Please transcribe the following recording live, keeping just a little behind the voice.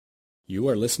You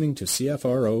are listening to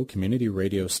CFRO Community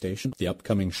Radio Station. The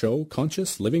upcoming show,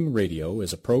 Conscious Living Radio,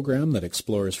 is a program that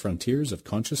explores frontiers of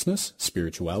consciousness,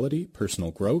 spirituality,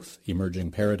 personal growth,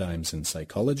 emerging paradigms in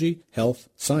psychology, health,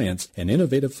 science, and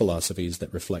innovative philosophies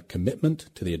that reflect commitment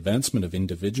to the advancement of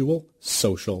individual,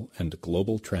 social, and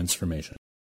global transformation.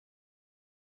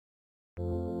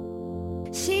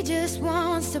 She just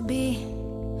wants to be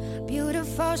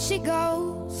beautiful. She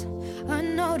goes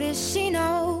unnoticed. She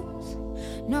knows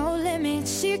no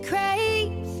limits. She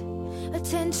craves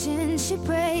attention. She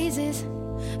praises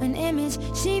an image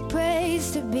she prays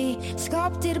to be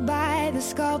sculpted by the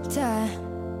sculptor.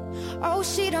 Oh,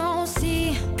 she don't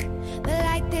see the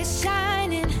light that's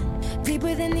shining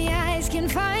deeper than the eyes can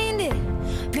find it.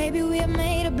 Maybe we're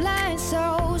made of blind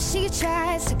souls. She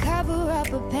tries to cover up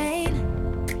her pain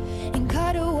and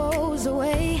cut her woes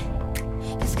away,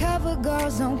 'cause cover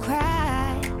girls don't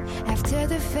cry after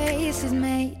the face is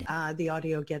made. The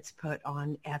audio gets put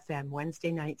on FM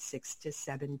Wednesday night, 6 to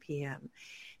 7 p.m.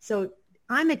 So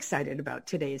I'm excited about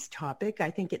today's topic. I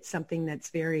think it's something that's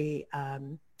very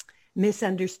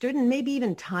misunderstood and maybe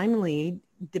even timely,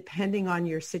 depending on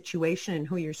your situation and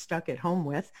who you're stuck at home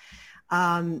with.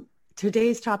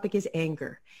 Today's topic is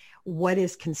anger. What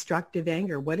is constructive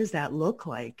anger? What does that look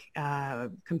like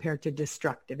compared to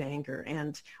destructive anger?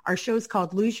 And our show is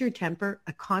called Lose Your Temper,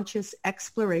 a conscious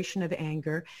exploration of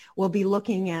anger. We'll be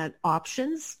looking at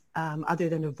options other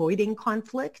than avoiding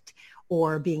conflict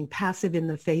or being passive in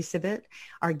the face of it.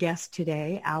 Our guest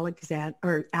today,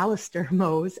 Alistair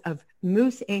Mose of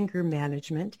Moose Anger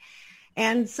Management.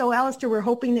 And so, Alistair, we're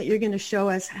hoping that you're going to show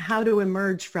us how to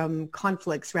emerge from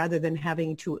conflicts rather than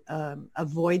having to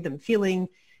avoid them, feeling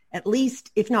at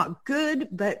least, if not good,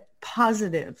 but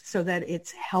positive, so that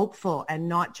it's helpful and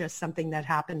not just something that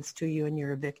happens to you and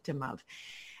you're a victim of.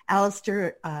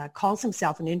 Alistair calls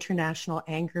himself an international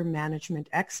anger management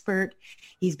expert.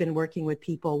 He's been working with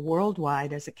people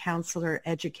worldwide as a counselor,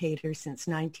 educator since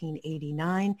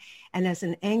 1989, and as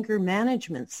an anger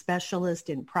management specialist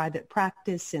in private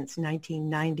practice since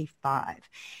 1995.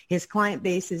 His client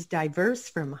base is diverse,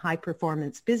 from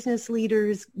high-performance business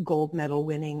leaders, gold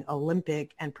medal-winning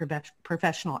Olympic and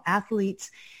professional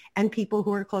athletes, and people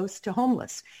who are close to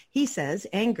homeless. He says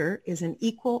anger is an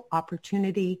equal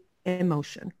opportunity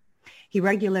emotion. He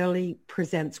regularly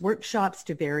presents workshops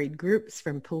to varied groups,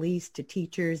 from police to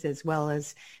teachers, as well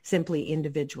as simply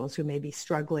individuals who may be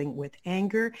struggling with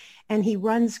anger. And he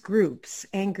runs groups,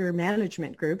 anger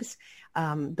management groups,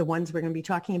 the ones we're going to be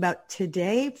talking about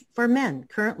today, for men,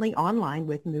 currently online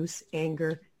with Moose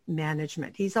Anger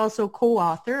Management. He's also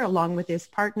co-author, along with his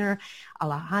partner,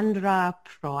 Alejandra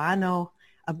Proano,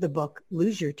 of the book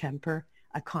Lose Your Temper,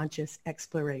 a conscious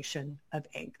exploration of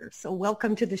anger. So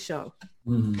welcome to the show.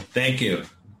 Thank you.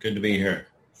 Good to be here.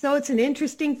 So it's an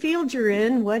interesting field you're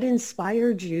in. What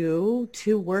inspired you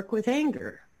to work with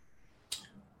anger?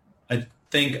 I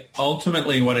think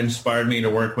ultimately what inspired me to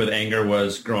work with anger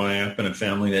was growing up in a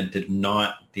family that did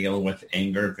not deal with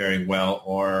anger very well,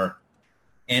 or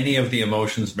any of the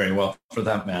emotions very well, for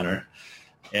that matter.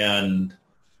 And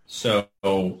so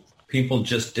people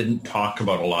just didn't talk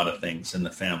about a lot of things in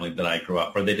the family that I grew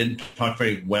up, or they didn't talk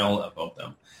very well about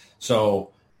them.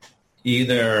 So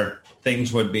either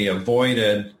things would be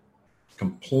avoided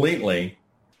completely,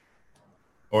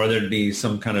 or there'd be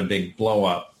some kind of big blow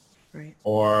up, right,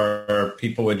 or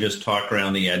people would just talk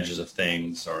around the edges of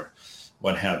things or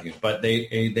what have you. But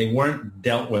they weren't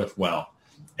dealt with well.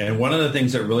 And one of the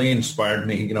things that really inspired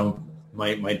me, you know,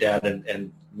 my dad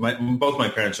and both my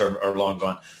parents are long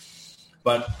gone,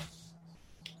 but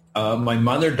my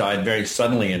mother died very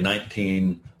suddenly in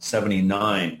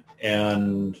 1979,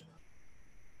 and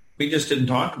we just didn't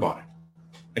talk about it.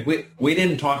 Like we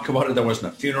didn't talk about it. There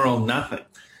wasn't a funeral, nothing.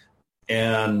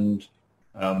 And,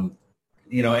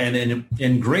 you know, and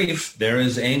in grief, there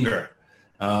is anger,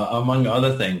 among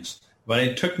other things. But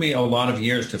it took me a lot of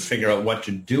years to figure out what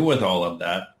to do with all of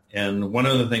that. And one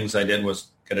of the things I did was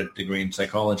get a degree in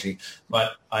psychology.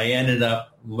 But I ended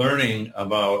up learning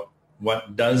about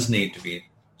what does need to be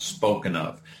spoken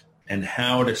of and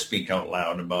how to speak out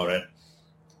loud about it,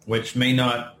 which may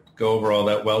not go over all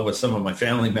that well with some of my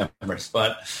family members,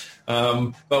 but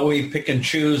we pick and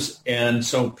choose. And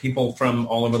so people from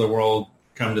all over the world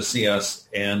come to see us,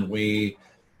 and we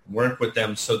work with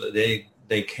them so that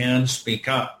they can speak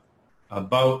up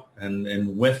about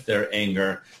and with their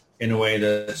anger in a way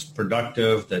that's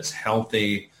productive, that's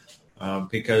healthy,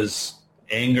 because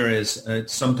anger is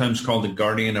it's sometimes called the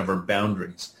guardian of our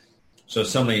boundaries. So if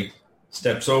somebody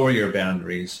steps over your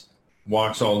boundaries,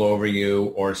 walks all over you,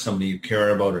 or somebody you care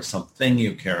about or something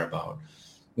you care about,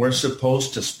 we're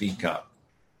supposed to speak up.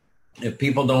 if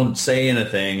people don't say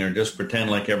anything or just pretend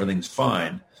like everything's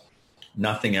fine,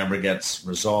 nothing ever gets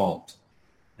resolved.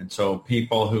 And so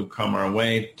people who come our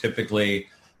way typically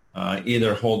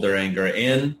either hold their anger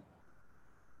in,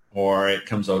 or it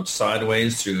comes out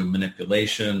sideways through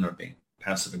manipulation or being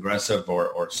passive aggressive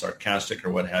or sarcastic or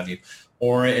what have you,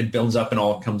 or it builds up and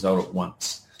all comes out at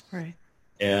once. Right.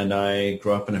 And I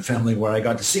grew up in a family where I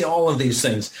got to see all of these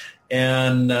things.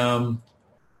 And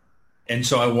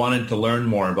so I wanted to learn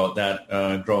more about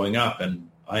that growing up. And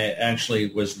I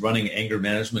actually was running anger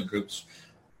management groups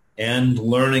and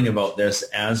learning about this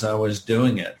as I was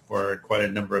doing it for quite a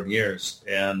number of years.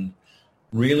 And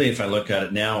really, if I look at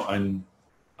it now,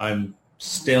 I'm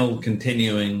still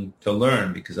continuing to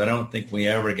learn, because I don't think we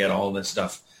ever get all this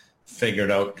stuff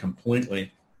figured out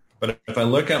completely. But if I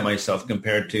look at myself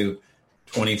compared to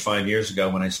 25 years ago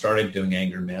when I started doing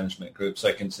anger management groups,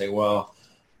 I can say, well,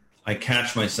 I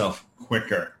catch myself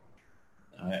quicker.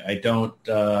 I don't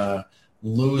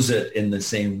lose it in the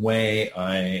same way.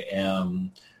 I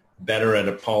am better at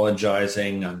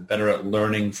apologizing. I'm better at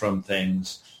learning from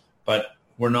things. But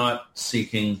we're not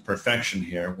seeking perfection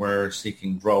here. We're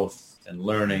seeking growth and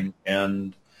learning.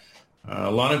 And a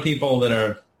lot of people that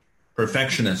are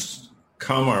perfectionists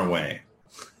come our way.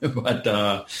 But,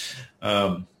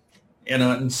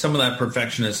 and some of that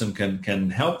perfectionism can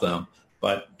help them.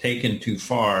 But taken too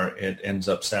far, it ends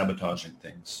up sabotaging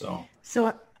things.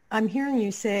 So I'm hearing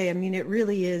you say, I mean, it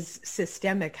really is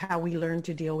systemic how we learn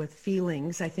to deal with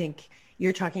feelings. I think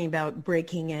you're talking about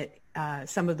breaking it,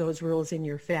 some of those rules in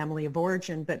your family of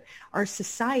origin, but our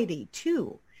society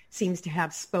too seems to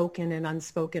have spoken and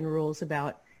unspoken rules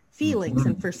about feelings. Mm-hmm.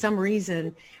 And for some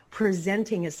reason,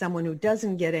 presenting as someone who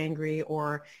doesn't get angry,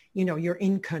 or, you know, you're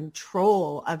in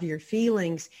control of your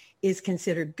feelings, is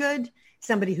considered good.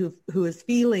 Somebody who is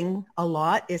feeling a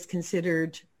lot is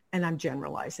considered, and I'm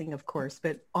generalizing, of course,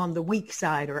 but on the weak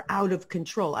side or out of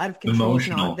control. Out of control is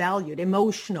not valued.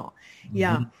 Emotional. Mm-hmm.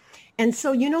 Yeah. And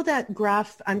so, you know, that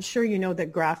I'm sure you know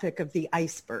that graphic of the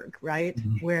iceberg, right?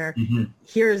 Mm-hmm. Where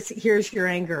here's your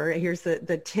anger. Here's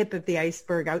the tip of the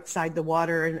iceberg outside the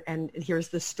water. And here's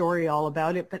the story all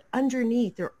about it. But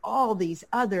underneath there are all these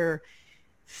other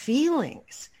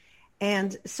feelings.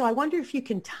 And so I wonder if you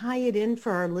can tie it in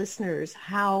for our listeners,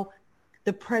 how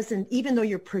the present, even though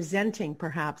you're presenting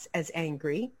perhaps as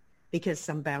angry because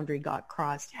some boundary got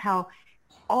crossed, how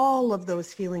all of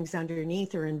those feelings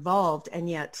underneath are involved, and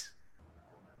yet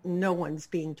no one's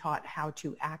being taught how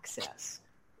to access,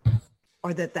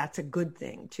 or that's a good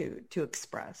thing to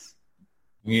express.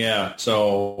 Yeah.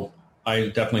 So I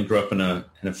definitely grew up in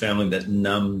a family that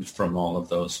numbed from all of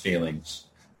those feelings,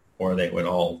 or they would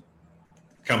all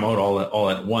come out all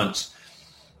at once.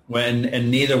 And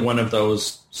neither one of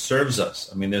those serves us.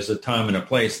 I mean, there's a time and a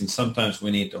place, and sometimes we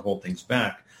need to hold things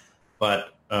back.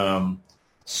 But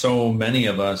so many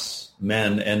of us,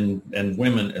 men and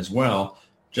women as well,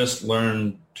 just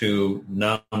learn to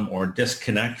numb or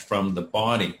disconnect from the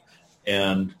body.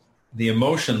 And the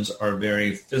emotions are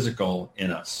very physical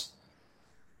in us.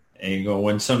 And you go,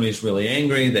 when somebody's really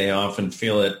angry, they often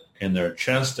feel it in their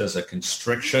chest as a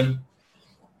constriction,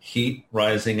 heat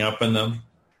rising up in them.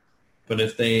 But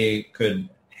if they could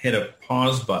hit a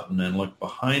pause button and look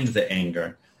behind the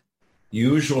anger,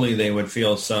 usually they would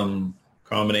feel some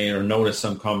combination, or notice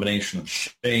some combination of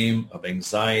shame, of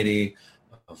anxiety,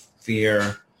 of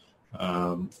fear,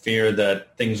 fear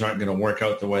that things aren't going to work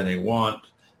out the way they want.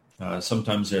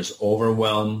 Sometimes there's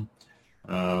overwhelm.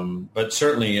 But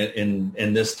certainly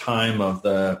in this time of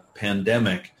the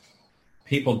pandemic,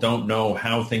 people don't know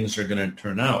how things are going to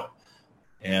turn out.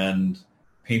 And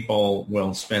people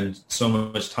will spend so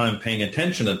much time paying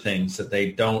attention to things that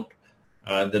they don't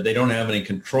have any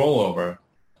control over.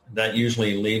 That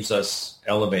usually leaves us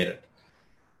elevated,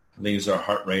 leaves our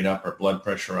heart rate up, our blood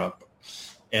pressure up,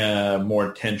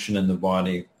 more tension in the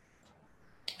body.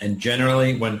 And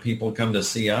generally, when people come to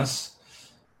see us,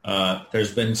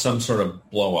 there's been some sort of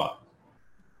blow up.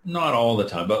 Not all the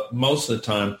time, but most of the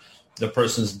time, the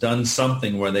person's done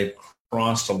something where they've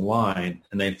crossed a line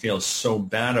and they feel so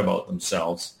bad about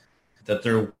themselves that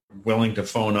they're willing to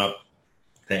phone up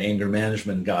the anger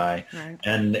management guy, right,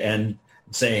 and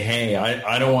say, hey,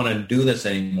 I don't want to do this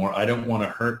anymore. I don't want to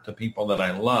hurt the people that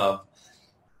I love.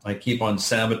 I keep on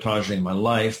sabotaging my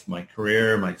life, my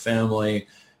career, my family,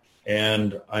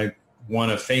 and I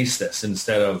want to face this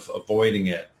instead of avoiding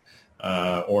it,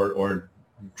 or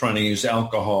trying to use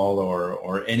alcohol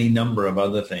or any number of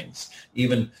other things.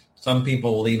 Even some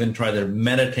people will even try to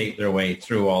meditate their way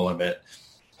through all of it.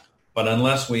 But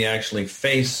unless we actually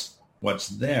face what's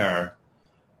there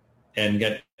and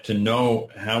get to know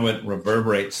how it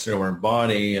reverberates through our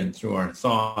body and through our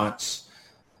thoughts,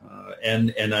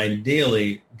 and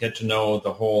ideally get to know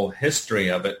the whole history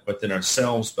of it within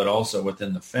ourselves, but also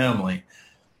within the family.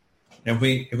 And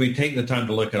if we take the time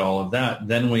to look at all of that,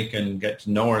 then we can get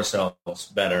to know ourselves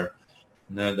better.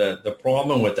 Now, the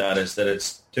problem with that is that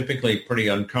it's typically pretty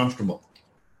uncomfortable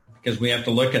because we have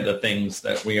to look at the things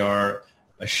that we are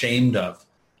ashamed of,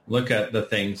 look at the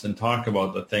things and talk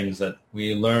about the things that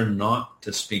we learn not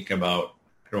to speak about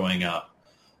growing up,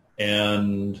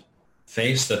 and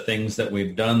face the things that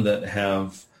we've done that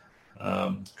have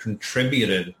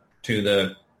contributed to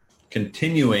the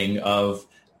continuing of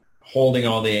holding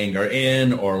all the anger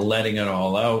in or letting it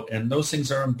all out. And those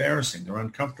things are embarrassing. They're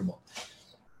uncomfortable.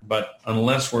 But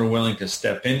unless we're willing to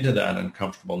step into that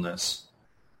uncomfortableness,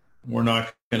 we're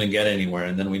not going to get anywhere.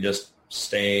 And then we just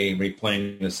stay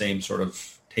replaying the same sort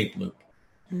of tape loop.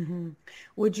 Mm-hmm.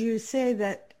 Would you say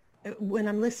that when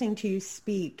I'm listening to you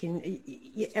speak and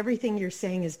everything you're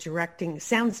saying is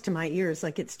sounds to my ears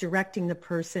like it's directing the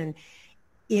person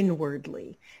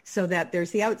inwardly, so that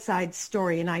there's the outside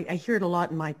story, and I hear it a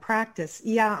lot in my practice.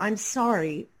 Yeah, I'm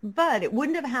sorry, but it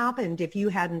wouldn't have happened if you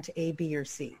hadn't A, B, or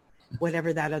C,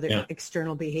 whatever that other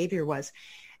external behavior was.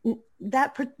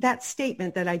 That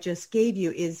statement that I just gave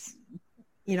you is,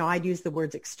 I'd use the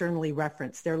words externally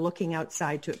referenced. They're looking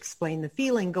outside to explain the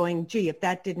feeling, going, gee, if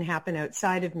that didn't happen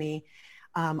outside of me,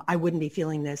 I wouldn't be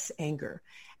feeling this anger.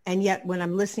 And yet when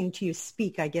I'm listening to you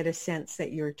speak, I get a sense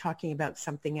that you're talking about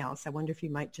something else. I wonder if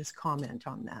you might just comment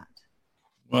on that.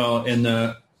 Well,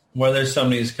 whether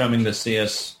somebody's coming to see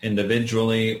us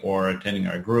individually or attending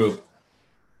our group,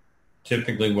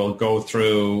 typically we'll go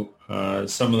through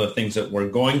some of the things that we're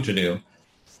going to do,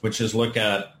 which is look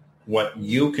at what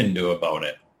you can do about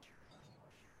it.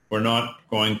 We're not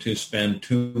going to spend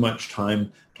too much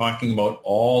time talking about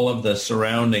all of the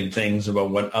surrounding things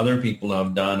about what other people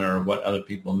have done or what other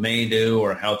people may do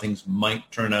or how things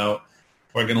might turn out.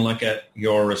 We're going to look at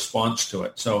your response to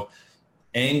it. So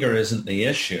anger isn't the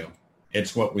issue.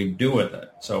 It's what we do with it.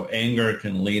 So anger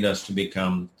can lead us to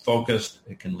become focused.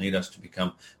 It can lead us to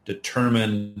become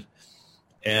determined.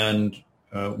 And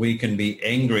we can be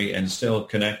angry and still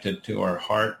connected to our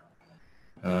heart,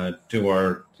 to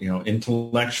our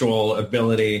intellectual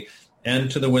ability,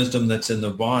 and to the wisdom that's in the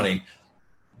body.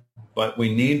 But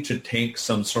we need to take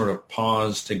some sort of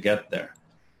pause to get there.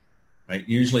 Right?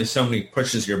 Usually somebody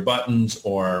pushes your buttons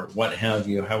or what have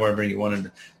you, however you want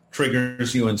to,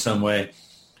 triggers you in some way.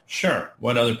 Sure,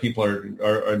 what other people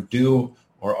are do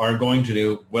or are going to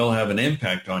do will have an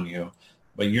impact on you.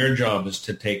 But your job is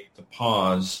to take the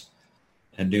pause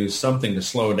and do something to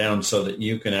slow down so that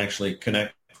you can actually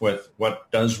connect with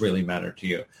what does really matter to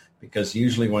you. Because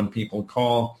usually when people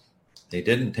call, they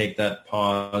didn't take that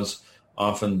pause.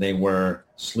 Often they were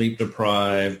sleep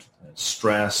deprived,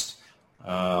 stressed,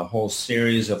 a whole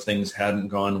series of things hadn't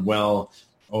gone well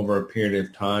over a period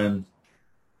of time.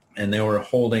 And they were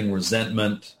holding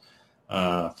resentment,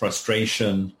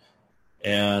 frustration,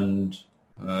 and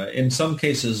in some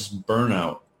cases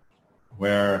burnout,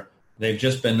 where they've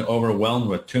just been overwhelmed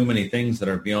with too many things that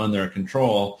are beyond their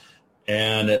control.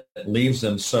 And it leaves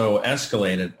them so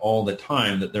escalated all the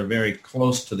time that they're very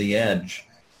close to the edge.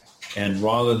 And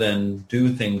rather than do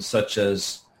things such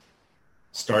as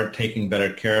start taking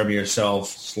better care of yourself,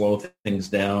 slow things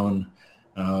down,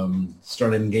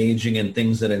 start engaging in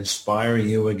things that inspire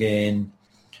you again,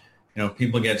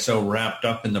 people get so wrapped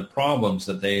up in the problems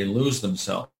that they lose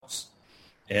themselves.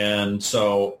 And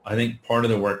so I think part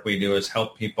of the work we do is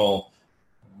help people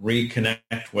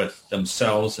reconnect with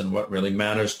themselves and what really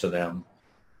matters to them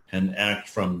and act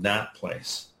from that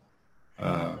place.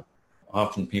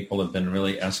 Often people have been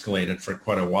really escalated for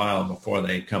quite a while before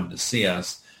they come to see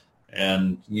us.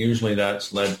 And usually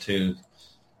that's led to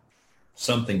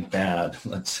something bad.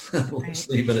 Let's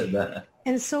leave it at that.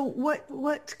 And so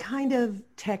what kind of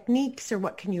techniques or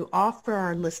what can you offer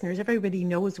our listeners? Everybody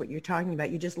knows what you're talking about.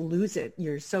 You just lose it.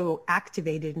 You're so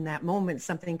activated in that moment.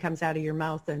 Something comes out of your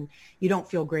mouth and you don't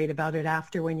feel great about it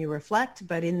after when you reflect.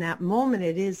 But in that moment,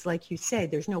 it is like you say,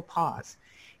 there's no pause.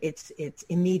 It's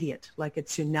immediate, like a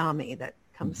tsunami that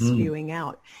comes spewing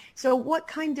out. So what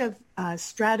kind of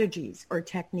strategies or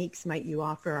techniques might you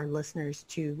offer our listeners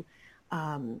to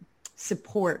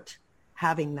support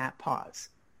having that pause?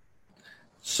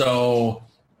 So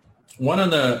one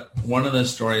of the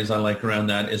stories I like around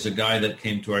that is a guy that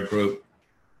came to our group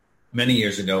many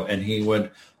years ago, and he would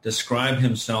describe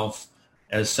himself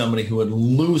as somebody who would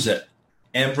lose it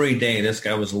every day. This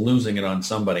guy was losing it on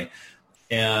somebody.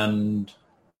 And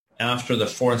after the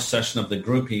fourth session of the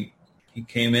group, he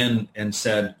came in and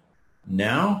said,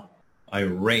 now I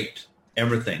rate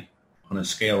everything on a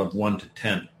scale of 1 to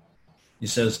 10. He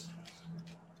says,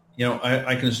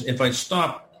 I can, if I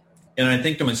stop And I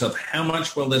think to myself, how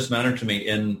much will this matter to me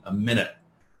in a minute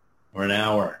or an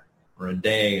hour or a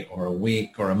day or a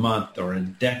week or a month or a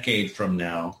decade from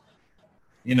now?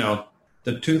 You know,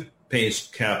 the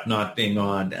toothpaste cap not being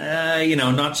on,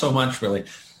 not so much really.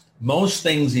 Most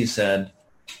things, he said,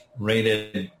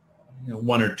 rated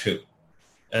 1 or 2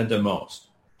 at the most.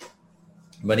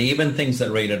 But even things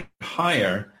that rated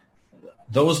higher,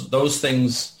 those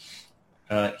things,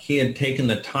 he had taken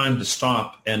the time to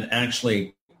stop and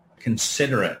actually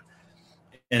consider it.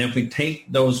 And if we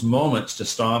take those moments to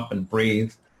stop and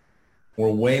breathe,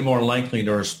 we're way more likely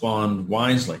to respond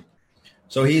wisely.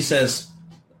 So he says,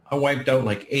 I wiped out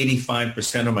like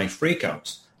 85% of my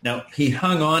freakouts. Now, he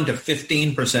hung on to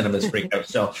 15% of his freakouts.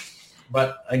 So,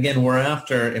 but again, we're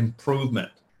after improvement.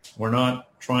 We're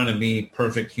not trying to be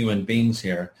perfect human beings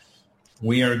here.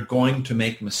 We are going to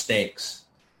make mistakes.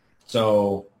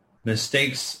 So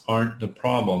mistakes aren't the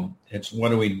problem. It's what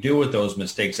do we do with those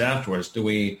mistakes afterwards? Do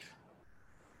we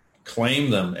claim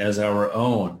them as our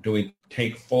own? Do we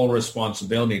take full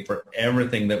responsibility for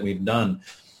everything that we've done?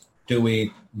 Do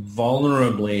we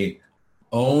vulnerably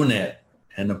own it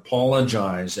and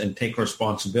apologize and take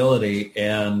responsibility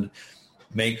and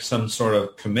make some sort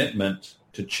of commitment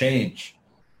to change?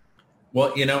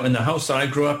 Well, in the house I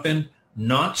grew up in,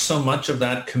 not so much of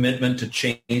that commitment to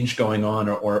change going on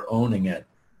or owning it.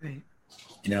 Right.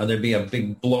 There'd be a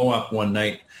big blow up one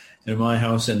night in my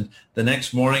house, and the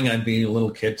next morning I'd be a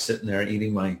little kid sitting there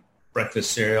eating my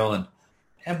breakfast cereal, and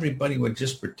everybody would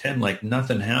just pretend like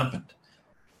nothing happened.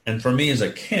 And for me as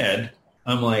a kid,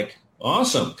 I'm like,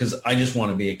 awesome, because I just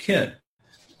want to be a kid.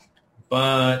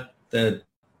 But the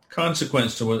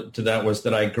consequence to that was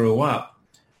that I grew up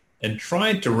and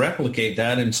tried to replicate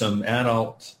that in some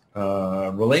adult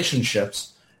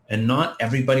relationships, and not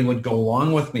everybody would go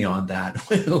along with me on that,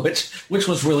 which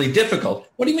was really difficult.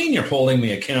 What do you mean you're holding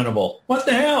me accountable? What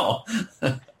the hell?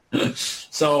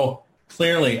 So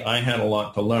clearly I had a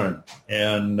lot to learn,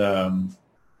 and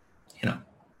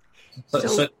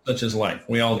such is life.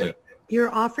 We all do.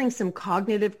 You're offering some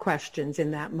cognitive questions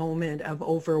in that moment of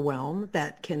overwhelm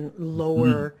that can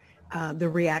lower the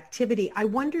reactivity. I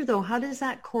wonder, though, how does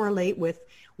that correlate with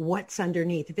what's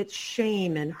underneath? If it's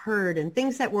shame and hurt and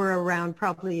things that were around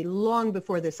probably long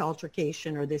before this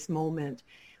altercation or this moment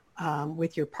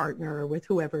with your partner or with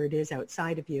whoever it is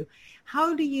outside of you,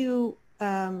 how do you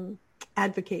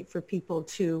advocate for people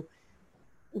to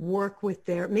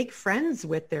make friends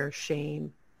with their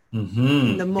shame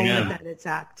in the moment that it's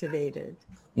activated?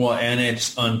 Well, and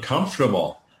it's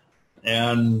uncomfortable.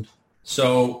 And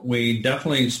so we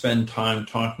definitely spend time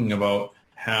talking about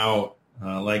how,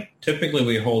 typically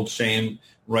we hold shame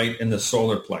right in the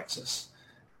solar plexus.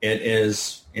 It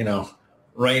is,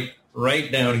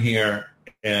 right down here.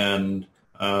 And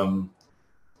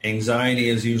anxiety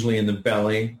is usually in the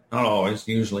belly, not always,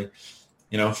 usually.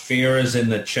 Fear is in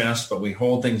the chest, but we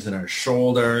hold things in our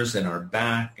shoulders, in our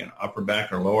back, and upper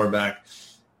back or lower back.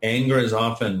 Anger is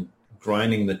often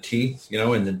grinding the teeth,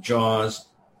 in the jaws.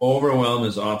 Overwhelm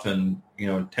is often,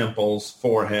 temples,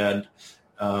 forehead,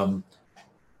 and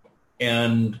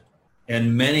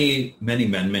many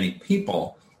men, many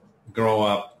people grow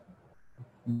up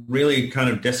really kind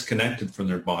of disconnected from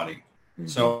their body. Mm-hmm.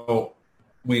 So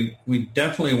we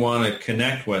definitely want to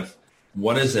connect with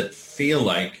what does it feel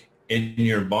like in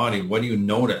your body? What do you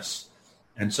notice?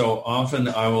 And so often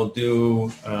I will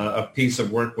do a piece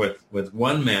of work with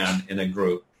one man in a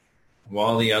group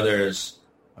while the others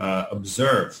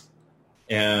observe.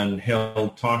 And he'll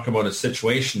talk about a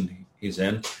situation he's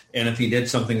in. And if he did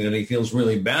something that he feels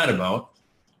really bad about,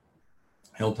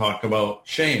 he'll talk about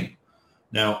shame.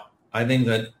 Now, I think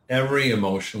that every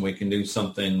emotion, we can do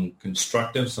something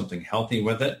constructive, something healthy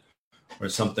with it, or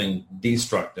something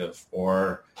destructive.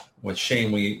 Or with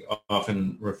shame, we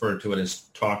often refer to it as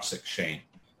toxic shame.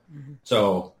 Mm-hmm.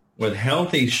 So with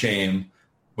healthy shame,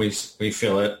 we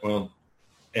feel it, well,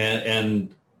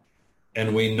 and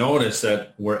we notice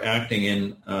that we're acting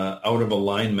in out of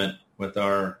alignment with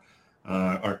our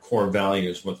core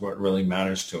values, with what really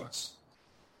matters to us.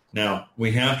 Now,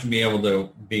 we have to be able to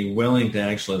be willing to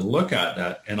actually look at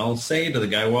that. And I'll say to the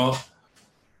guy, well,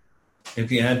 if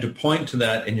you had to point to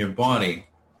that in your body,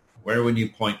 where would you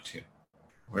point to?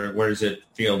 Where does it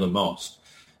feel the most?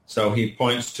 So he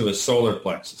points to his solar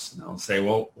plexus. And I'll say,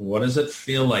 well, what does it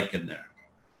feel like in there?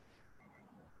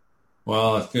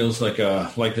 Well, it feels like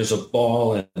there's a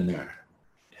ball in there.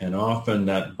 And often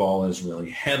that ball is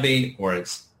really heavy or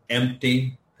it's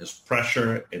empty. There's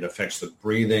pressure. It affects the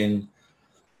breathing.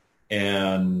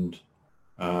 And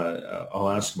I'll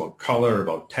ask about color,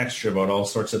 about texture, about all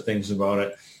sorts of things about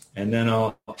it. And then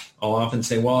I'll often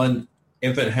say, well, and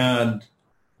if it had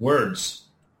words,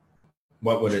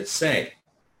 what would it say?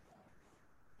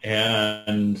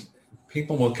 And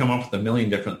people will come up with a million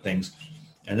different things.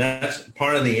 And that's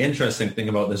part of the interesting thing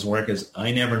about this work is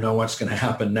I never know what's going to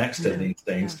happen next to these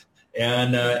things.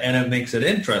 And it makes it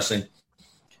interesting.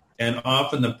 And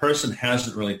often the person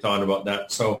hasn't really thought about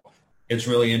that. So it's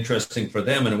really interesting for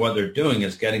them. And what they're doing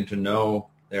is getting to know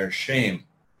their shame.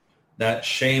 That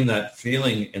shame, that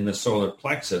feeling in the solar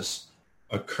plexus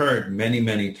occurred many,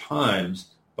 many times,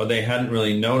 but they hadn't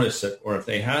really noticed it. Or if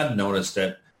they had noticed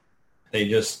it, they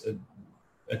just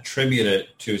attribute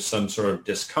it to some sort of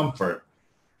discomfort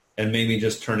and maybe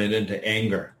just turn it into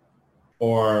anger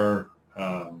or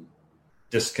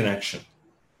disconnection.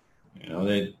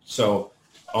 So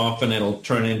often it'll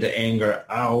turn into anger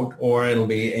out, or it'll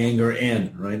be anger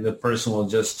in, right? The person will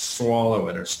just swallow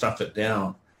it or stuff it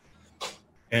down.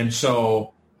 And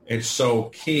so it's so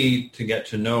key to get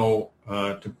to know,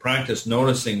 to practice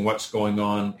noticing what's going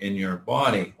on in your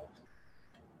body.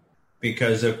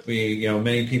 Because if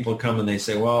many people come and they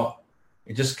say, well,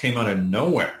 it just came out of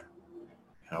nowhere.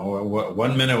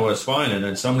 1 minute was fine, and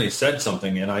then somebody said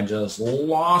something, and I just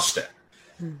lost it.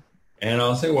 And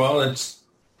I'll say, well, it's,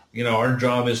 our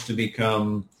job is to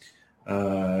become,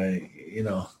 a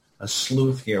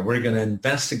sleuth here. We're going to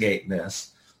investigate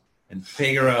this and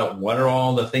figure out what are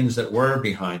all the things that were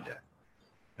behind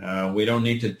it. We don't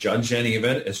need to judge any of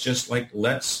it. It's just like,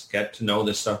 let's get to know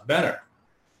this stuff better.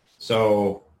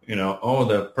 So,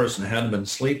 the person hadn't been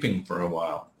sleeping for a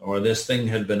while, or this thing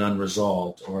had been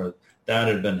unresolved, or that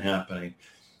had been happening.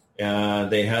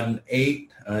 They hadn't they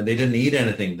didn't eat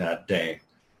anything that day,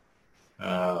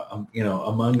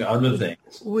 among other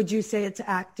things. Would you say it's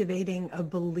activating a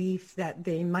belief that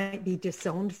they might be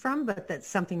disowned from, but that's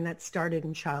something that started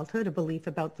in childhood, a belief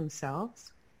about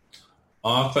themselves?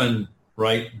 Often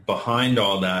right behind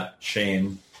all that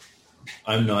shame,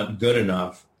 I'm not good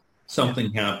enough,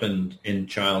 something happened in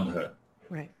childhood.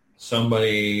 Right.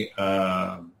 Somebody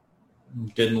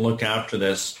didn't look after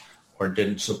this or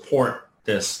didn't support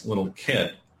this little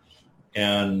kid.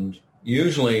 And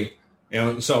usually,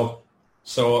 so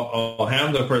I'll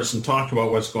have the person talk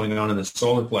about what's going on in the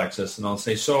solar plexus, and I'll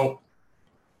say, so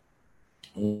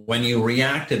when you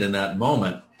reacted in that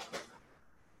moment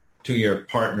to your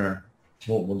partner,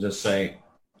 we'll just say,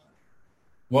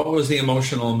 what was the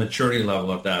emotional maturity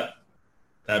level of that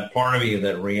part of you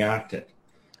that reacted?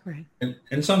 Right.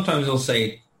 And sometimes they'll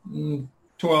say 12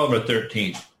 or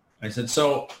 13. I said,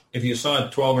 so if you saw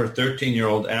a 12 or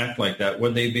 13-year-old act like that,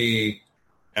 would they be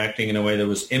acting in a way that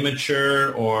was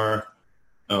immature or,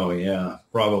 oh, yeah,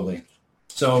 probably.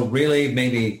 So really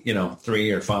maybe,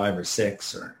 3 or 5 or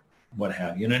 6 or what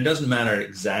have you. And it doesn't matter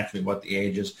exactly what the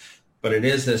age is, but it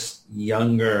is this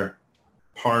younger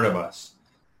part of us.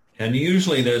 And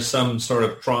usually there's some sort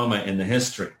of trauma in the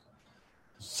history,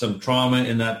 some trauma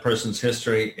in that person's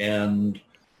history, and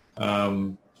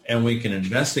we can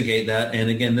investigate that. And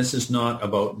again, this is not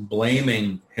about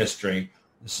blaming history.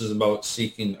 This is about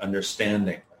seeking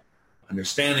understanding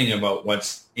about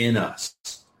what's in us.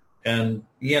 And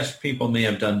yes, people may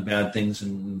have done bad things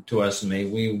to us, and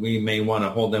we may want to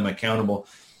hold them accountable.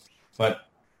 But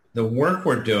the work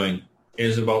we're doing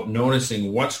is about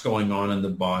noticing what's going on in the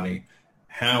body,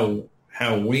 how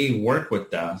we work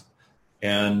with that.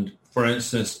 And for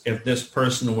instance, if this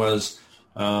person was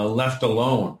left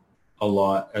alone a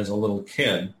lot as a little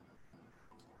kid,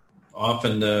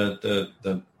 often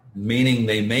the meaning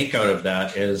they make out of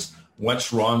that is,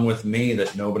 what's wrong with me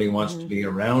that nobody wants to be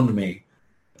around me?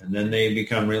 And then they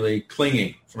become really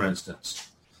clingy, for instance.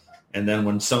 And then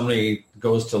when somebody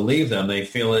goes to leave them, they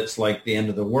feel it's like the end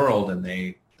of the world, and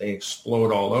they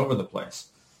explode all over the place.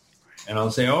 And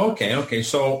I'll say, okay,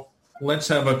 so let's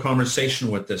have a conversation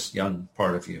with this young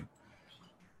part of you.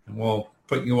 And we'll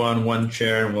put you on one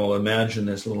chair, and we'll imagine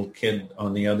this little kid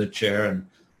on the other chair. And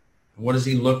what does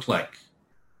he look like?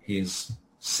 He's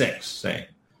 6, say.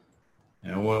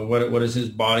 What is his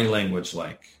body language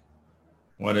like?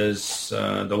 What is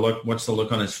the look? What's the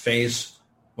look on his face?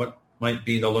 What might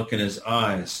be the look in his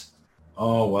eyes?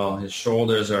 Oh, well, his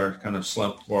shoulders are kind of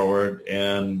slumped forward,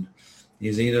 and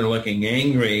he's either looking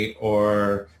angry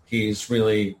or he's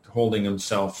really holding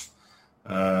himself,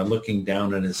 looking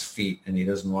down at his feet, and he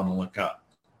doesn't want to look up.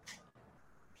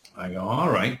 I go,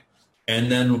 all right.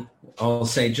 And then I'll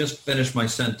say, just finish my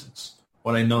sentence.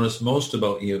 What I notice most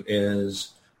about you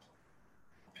is,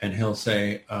 and he'll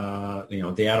say,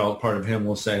 the adult part of him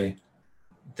will say,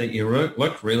 that you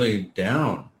look really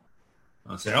down.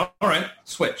 I'll say, all right,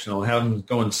 switch. And I'll have him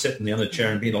go and sit in the other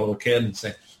chair and be the little kid and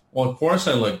say, well, of course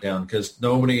I look down because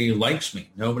nobody likes me.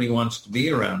 Nobody wants to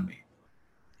be around me.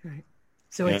 Right.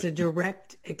 So it's a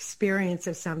direct experience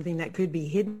of something that could be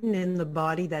hidden in the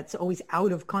body that's always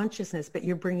out of consciousness, but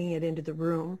you're bringing it into the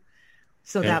room.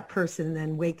 So that person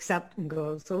then wakes up and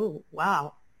goes, oh,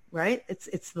 wow, right?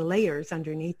 It's the layers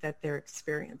underneath that they're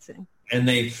experiencing. And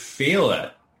they feel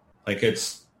it. Like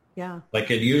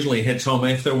like it usually hits home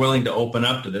if they're willing to open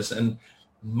up to this. And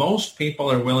most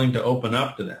people are willing to open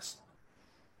up to this.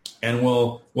 And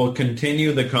we'll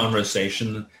continue the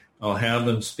conversation. I'll have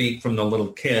them speak from the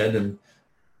little kid and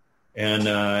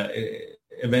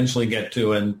eventually get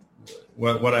to, and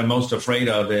what I'm most afraid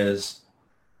of is,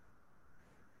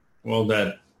 well,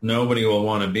 that nobody will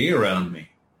want to be around me.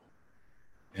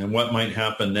 And what might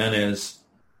happen then is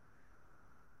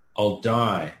I'll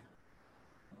die.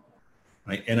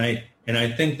 Right? And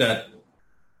I think that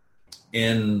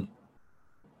in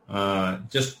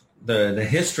just the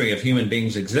history of human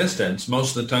beings' existence,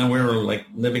 most of the time we were like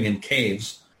living in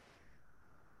caves.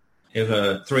 If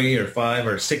a 3 or 5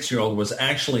 or 6-year-old was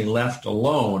actually left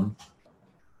alone,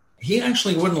 he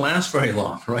actually wouldn't last very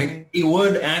long, right? He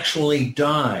would actually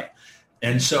die.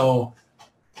 And so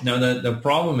now the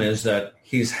problem is that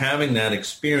he's having that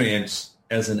experience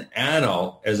as an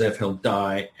adult as if he'll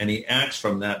die, and he acts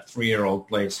from that 3-year-old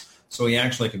place. So he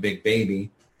acts like a big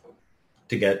baby,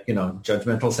 to get,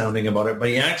 judgmental sounding about it, but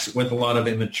he acts with a lot of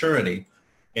immaturity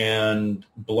and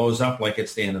blows up like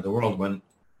it's the end of the world when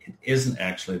it isn't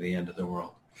actually the end of the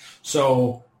world.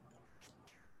 So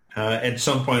at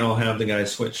some point I'll have the guy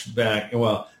switch back.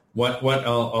 Well, what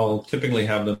I'll typically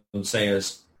have them say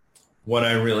is, what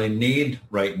I really need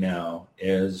right now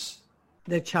is...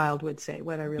 The child would say,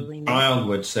 what I really need. The child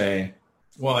would say,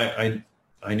 well,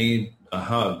 I need a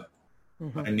hug.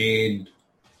 Mm-hmm. I need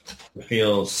to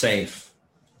feel safe,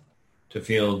 to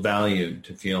feel valued,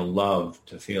 to feel loved,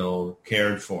 to feel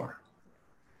cared for.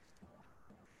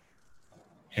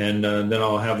 And then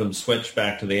I'll have them switch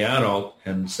back to the adult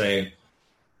and say,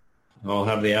 I'll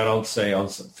have the adult say, I'll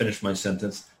finish my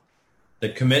sentence, the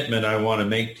commitment I want to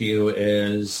make to you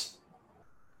is,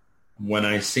 when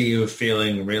I see you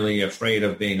feeling really afraid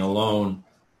of being alone,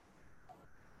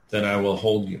 that I will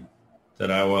hold you,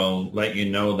 that I will let you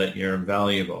know that you're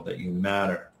valuable, that you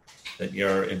matter, that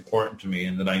you're important to me,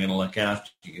 and that I'm going to look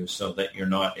after you so that you're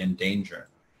not in danger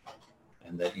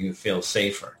and that you feel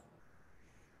safer.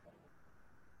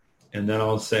 And then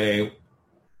I'll say,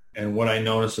 and what I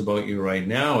notice about you right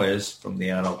now is, from the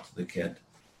adult to the kid,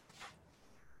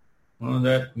 well,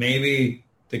 that maybe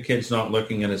the kid's not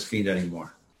looking at his feet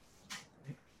anymore.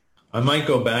 I might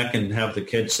go back and have the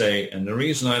kid say, and the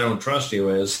reason I don't trust you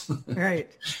is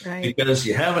right. because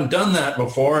you haven't done that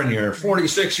before and you're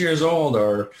 46 years old,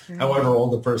 or however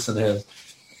old the person is.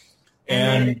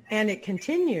 And it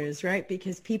continues, right?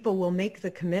 Because people will make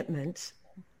the commitment.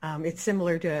 It's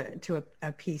similar to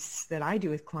a piece that I do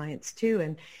with clients too.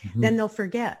 And then they'll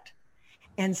forget.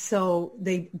 And so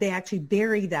they actually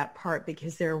bury that part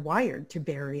because they're wired to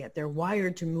bury it. They're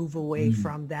wired to move away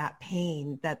from that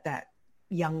pain that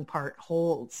young part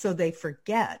holds. So they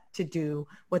forget to do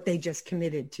what they just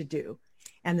committed to do.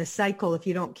 And the cycle, if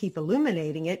you don't keep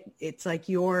illuminating it, it's like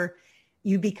you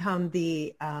become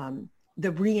the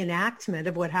reenactment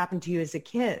of what happened to you as a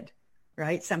kid,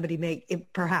 right?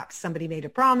 Perhaps somebody made a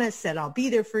promise, said, I'll be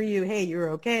there for you. Hey, you're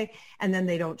okay. And then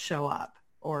they don't show up,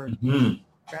 or,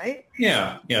 right?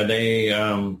 Yeah. They,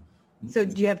 so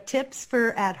do you have tips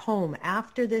for at home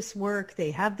after this work?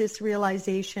 They have this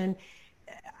realization.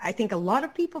 I think a lot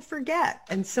of people forget.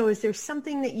 And so is there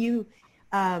something that you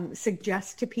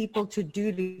suggest to people to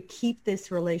do to keep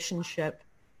this relationship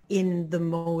in the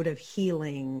mode of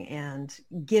healing and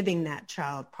giving that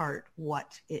child part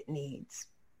what it needs?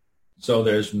 So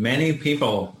there's many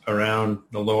people around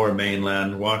the Lower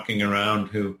Mainland walking around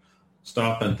who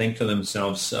stop and think to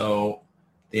themselves, so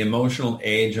the emotional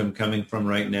age I'm coming from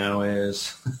right now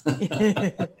is...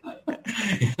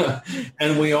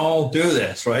 And we all do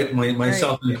this, right?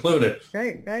 Myself included.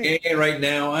 Right. Hey, right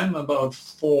now I'm about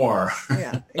 4.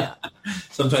 Yeah.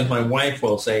 Sometimes my wife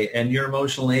will say, and your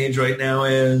emotional age right now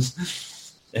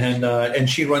is... And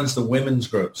she runs the women's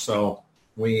group. So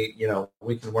we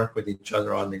can work with each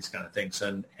other on these kind of things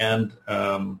and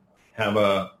have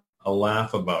a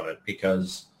laugh about it,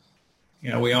 because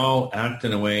we all act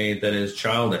in a way that is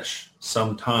childish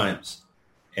sometimes.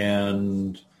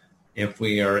 And if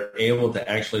we are able to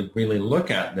actually really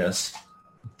look at this,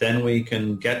 then we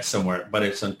can get somewhere. But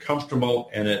it's uncomfortable,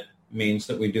 and it means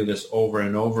that we do this over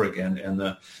and over again. And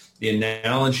the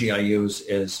analogy I use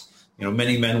is,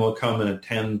 many men will come and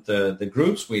attend the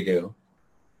groups we do.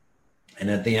 And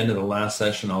at the end of the last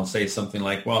session, I'll say something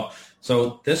like, well,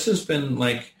 so this has been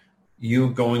like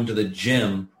you going to the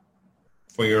gym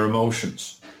for your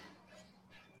emotions.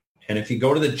 And if you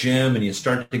go to the gym and you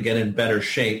start to get in better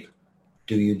shape,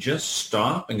 do you just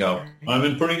stop and go, I'm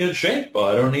in pretty good shape,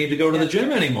 but I don't need to go to the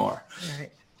gym anymore?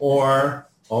 Right. Or,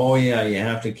 oh yeah, you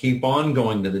have to keep on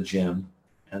going to the gym.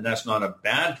 And that's not a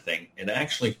bad thing. It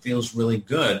actually feels really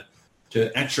good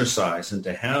to exercise and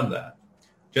to have that.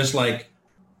 Just like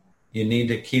you need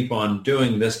to keep on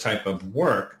doing this type of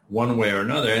work one way or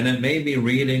another. And it may be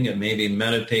reading, it may be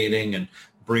meditating and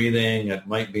breathing, it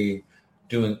might be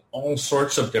doing all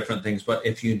sorts of different things. But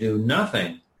if you do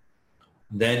nothing,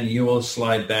 then you will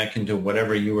slide back into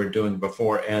whatever you were doing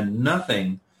before. And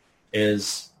nothing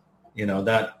is,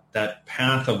 that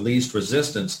path of least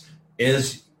resistance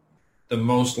is the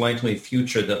most likely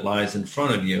future that lies in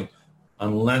front of you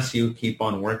unless you keep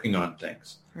on working on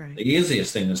things. Right. The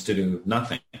easiest thing is to do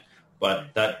nothing,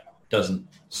 but that doesn't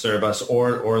serve us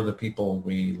or the people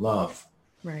we love.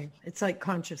 Right. It's like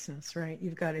consciousness, right?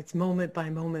 You've got it's moment by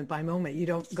moment by moment. You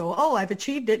don't go, oh, I've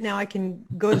achieved it. Now I can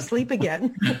go to sleep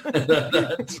again.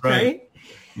 That's right.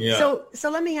 Yeah.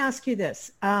 So let me ask you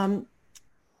this.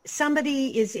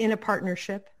 Somebody is in a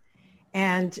partnership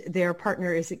and their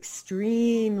partner is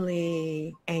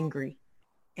extremely angry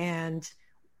and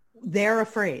they're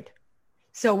afraid.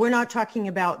 So we're not talking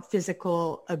about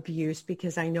physical abuse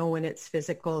because I know when it's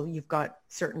physical, you've got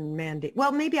certain mandate.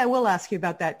 Well, maybe I will ask you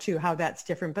about that too, how that's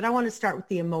different. But I want to start with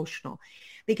the emotional,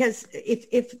 because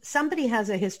if somebody has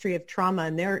a history of trauma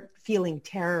and they're feeling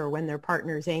terror when their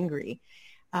partner is angry,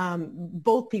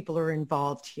 both people are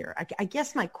involved here. I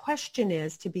guess my question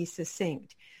is, to be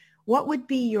succinct, what would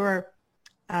be your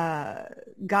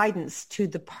guidance to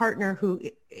the partner who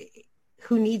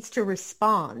needs to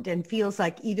respond and feels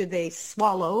like either they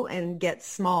swallow and get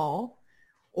small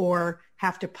or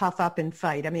have to puff up and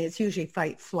fight? I mean, it's usually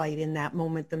fight, flight in that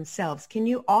moment themselves. Can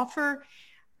you offer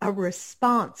a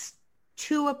response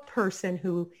to a person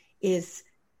who is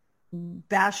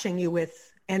bashing you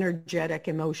with energetic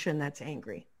emotion that's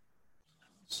angry?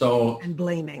 And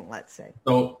blaming, let's say.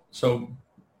 So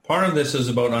part of this is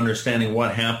about understanding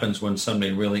what happens when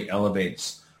somebody really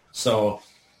elevates. So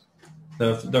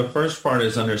the first part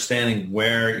is understanding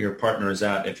where your partner is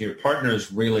at. If your partner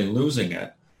is really losing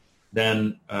it,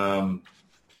 then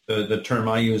the term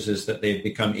I use is that they've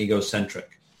become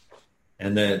egocentric.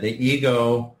 And the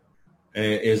ego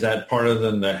is that part of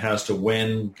them that has to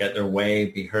win, get their way,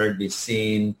 be heard, be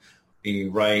seen, be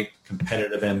right,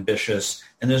 competitive, ambitious.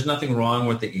 And there's nothing wrong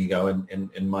with the ego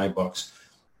in my books.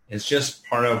 It's just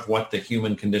part of what the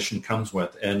human condition comes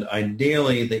with. And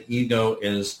ideally, the ego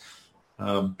is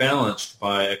balanced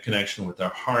by a connection with our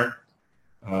heart,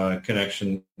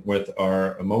 connection with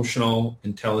our emotional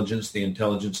intelligence, the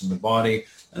intelligence in the body,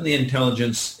 and the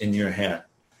intelligence in your head.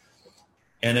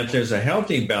 And if there's a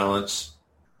healthy balance,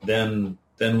 then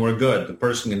we're good. The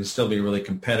person can still be really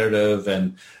competitive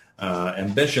and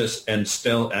ambitious and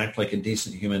still act like a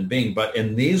decent human being. But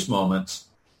in these moments,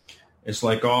 it's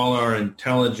like all our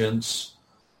intelligence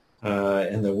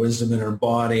and the wisdom in our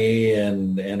body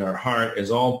and our heart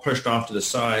is all pushed off to the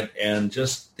side, and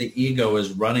just the ego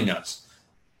is running us.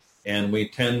 And we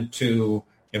tend to,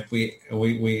 if we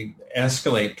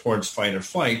escalate towards fight or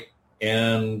flight,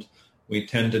 and we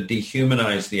tend to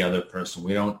dehumanize the other person.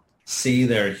 We don't see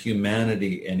their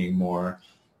humanity anymore.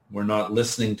 We're not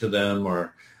listening to them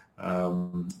or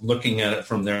looking at it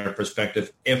from their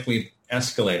perspective if we've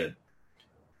escalated.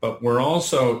 But we're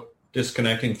also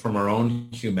disconnecting from our own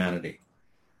humanity.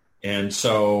 And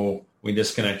so we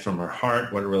disconnect from our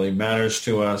heart, what really matters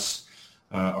to us,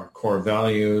 our core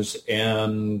values.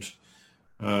 And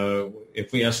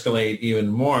if we escalate even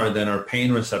more, then our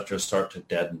pain receptors start to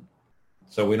deaden.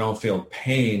 So we don't feel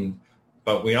pain,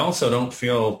 but we also don't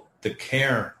feel the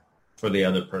care for the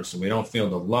other person. We don't feel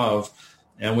the love.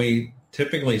 And we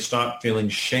typically stop feeling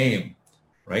shame,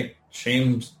 right?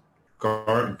 Shame's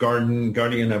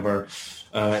guardian of our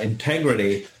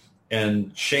integrity,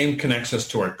 and shame connects us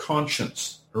to our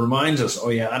conscience. It reminds us, oh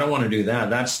yeah, I don't want to do that.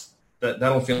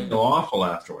 That'll feel awful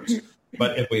afterwards.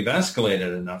 But if we've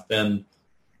escalated enough, then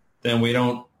we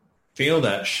don't feel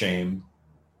that shame,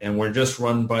 and we're just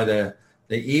run by the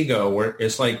ego.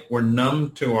 It's like we're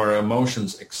numb to our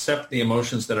emotions, except the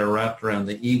emotions that are wrapped around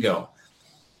the ego.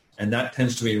 And that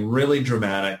tends to be really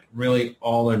dramatic, really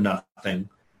all or nothing,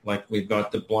 like we've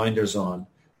got the blinders on.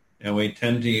 And we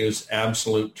tend to use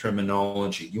absolute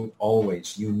terminology. You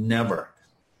always, you never,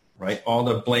 right? All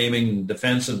the blaming and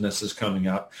defensiveness is coming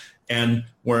up. And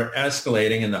we're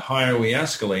escalating, and the higher we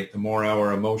escalate, the more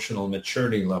our emotional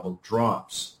maturity level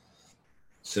drops.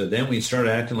 So then we start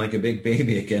acting like a big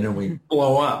baby again, and we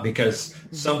blow up because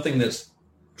something that's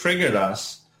triggered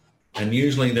us, and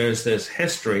usually there's this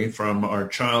history from our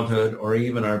childhood or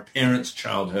even our parents'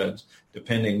 childhoods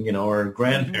depending, or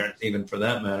grandparents even for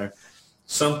that matter,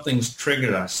 something's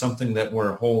triggered us, something that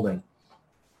we're holding.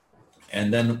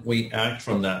 And then we act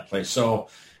from that place. So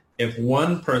if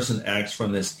one person acts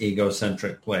from this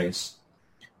egocentric place,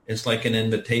 it's like an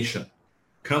invitation.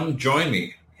 Come join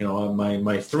me.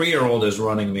 My 3-year-old is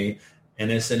running me,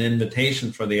 and it's an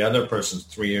invitation for the other person's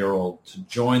 3-year-old to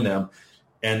join them.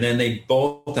 And then they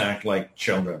both act like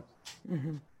children.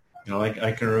 Mm-hmm.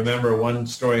 I can remember one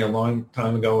story a long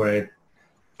time ago where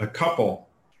a couple,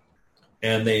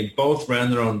 and they both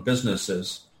ran their own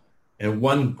businesses, and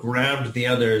one grabbed the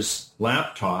other's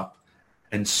laptop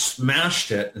and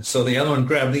smashed it. And so the other one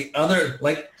grabbed the other,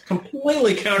 like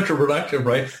completely counterproductive,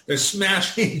 right? They're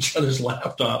smashing each other's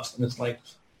laptops. And it's like,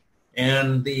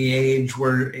 and the age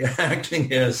we're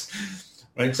acting is,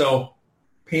 right? So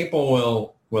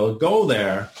people will go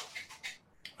there,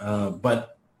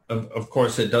 but of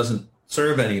course it doesn't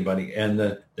serve anybody. And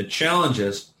the challenge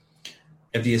is,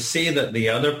 if you see that the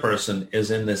other person is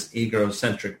in this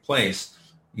egocentric place,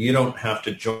 you don't have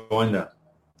to join them.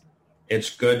 It's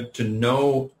good to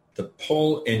know the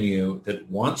pull in you that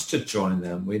wants to join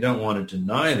them. We don't want to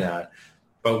deny that,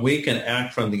 but we can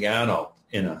act from the adult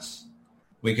in us.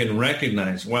 We can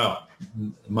recognize, wow,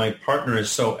 my partner is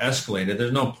so escalated.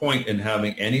 There's no point in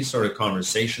having any sort of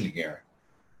conversation here.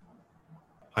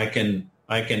 I can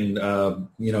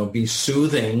be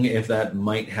soothing if that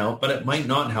might help, but it might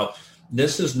not help.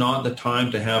 This is not the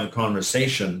time to have a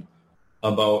conversation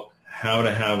about how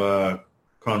to have a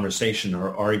conversation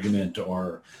or argument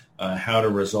or how to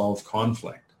resolve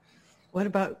conflict. What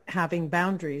about having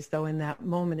boundaries, though, in that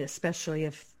moment, especially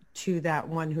if to that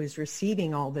one who's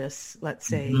receiving all this, let's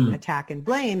say, attack and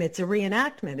blame, it's a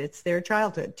reenactment. It's their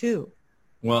childhood, too.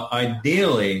 Well,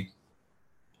 ideally,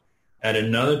 at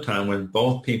another time when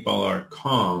both people are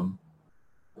calm,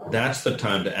 that's the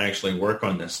time to actually work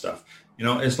on this stuff.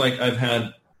 It's like I've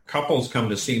had couples come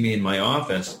to see me in my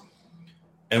office,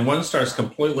 and one starts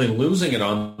completely losing it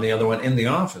on the other one in the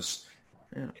office.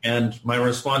 Yeah. And my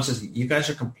response is, you guys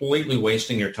are completely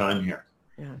wasting your time here.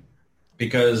 Yeah.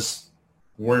 Because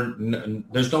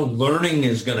there's no learning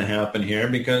is going to happen here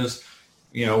because,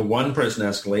 one person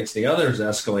escalates, the other's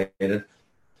escalated.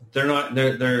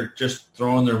 They're just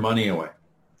throwing their money away.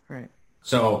 Right.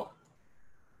 So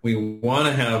we want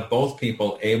to have both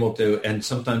people able to, and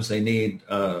sometimes they need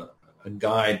a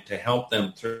guide to help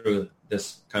them through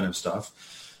this kind of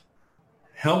stuff.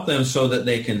 Help them so that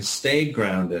they can stay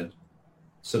grounded,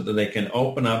 so that they can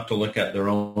open up to look at their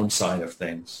own side of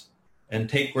things and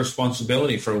take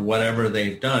responsibility for whatever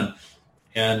they've done.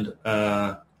 And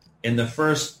in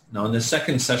the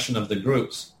second session of the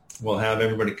groups, we'll have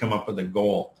everybody come up with a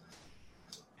goal.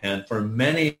 And for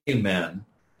many men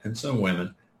and some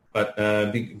women, but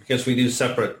because we do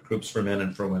separate groups for men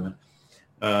and for women,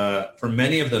 for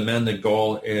many of the men, the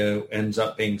goal ends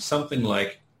up being something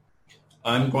like,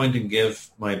 I'm going to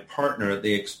give my partner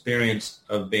the experience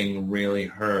of being really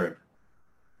heard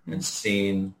and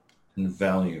seen and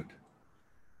valued.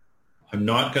 I'm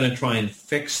not going to try and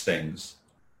fix things.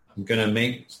 I'm going to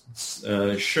make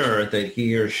sure that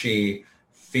he or she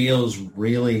feels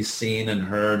really seen and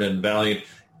heard and valued.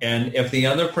 And if the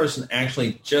other person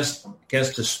actually just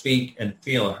gets to speak and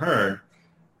feel heard,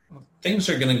 things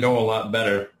are going to go a lot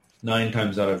better 9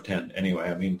 times out of 10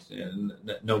 anyway. I mean,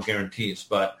 no guarantees,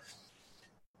 but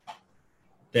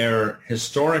their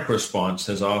historic response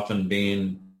has often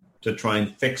been to try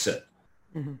and fix it,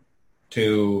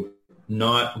 to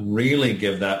not really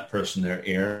give that person their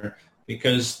ear,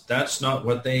 because that's not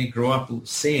what they grew up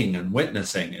seeing and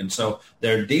witnessing. And so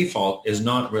their default is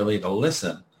not really to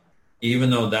listen, even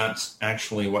though that's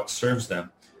actually what serves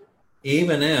them.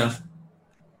 Even if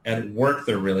at work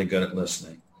they're really good at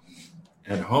listening.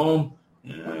 At home,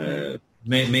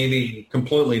 maybe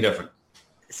completely different.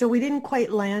 So we didn't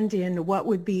quite land in what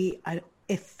would be an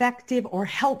effective or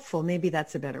helpful, maybe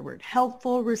that's a better word,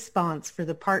 helpful response for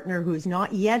the partner who's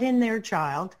not yet in their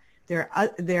child.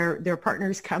 Their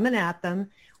partner's coming at them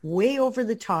way over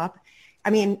the top. I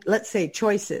mean, let's say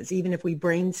choices, even if we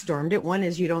brainstormed it. One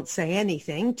is you don't say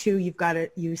anything. 2,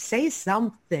 you say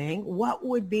something. What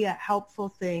would be a helpful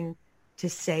thing to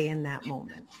say in that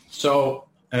moment? So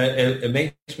it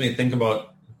makes me think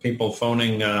about people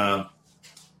phoning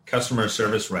customer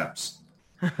service reps.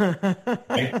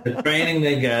 Right? The training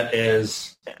they get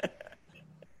is,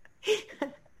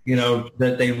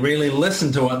 that they really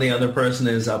listen to what the other person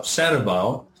is upset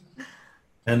about.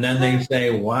 And then they say,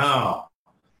 wow.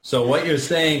 So what you're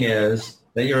saying is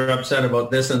that you're upset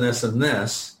about this and this and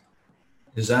this.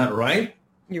 Is that right?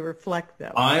 You reflect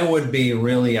that. I would be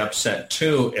really upset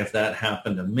too if that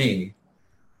happened to me.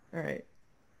 All right.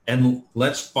 and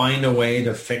let's find a way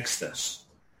to fix this.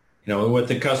 With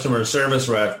the customer service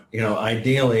rep,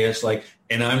 ideally it's like,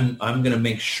 and I'm going to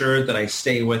make sure that I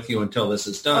stay with you until this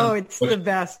is done. Oh, it's the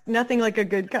best. Nothing like a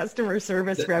good customer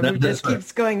service rep who just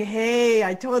keeps going, hey,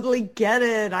 I totally get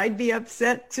it. I'd be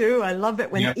upset too. I love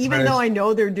it when, even though I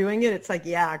know they're doing it, it's like,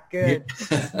 yeah, good.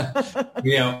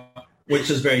 Which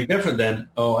is very different than,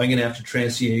 I'm going to have to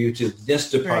transfer you to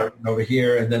this department over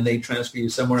here, and then they transfer you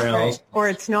somewhere else. Right. Or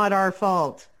it's not our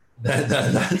fault.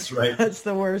 That's right. That's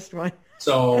the worst one.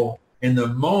 So in the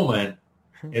moment,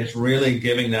 it's really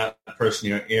giving that person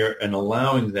your ear and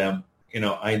allowing them,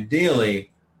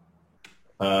 ideally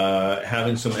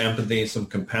having some empathy, some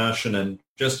compassion, and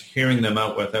just hearing them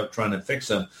out without trying to fix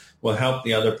them will help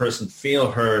the other person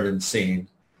feel heard and seen,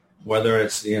 whether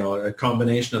it's, a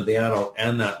combination of the adult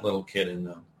and that little kid in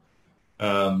them.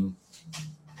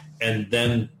 And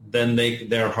then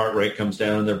their heart rate comes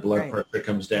down, their blood pressure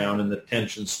comes down, and the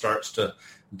tension starts to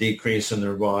decrease in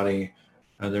their body,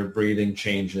 their breathing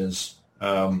changes.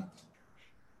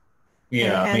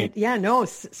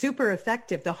 Super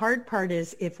effective. The hard part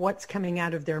is if what's coming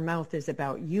out of their mouth is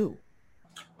about you.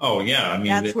 Oh, yeah.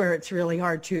 That's where it's really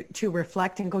hard to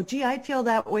reflect and go, gee, I feel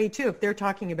that way too. If they're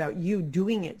talking about you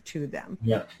doing it to them,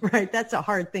 right? That's a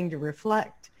hard thing to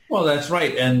reflect. Well, that's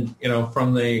right. And,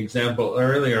 from the example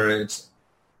earlier, it's,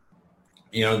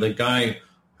 the guy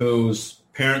whose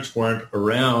parents weren't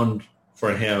around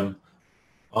for him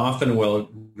often will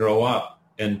grow up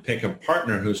and pick a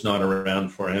partner who's not around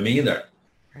for him either.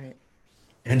 Right.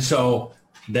 And so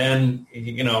then,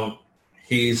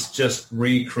 he's just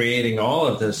recreating all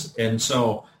of this. And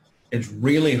so it's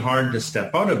really hard to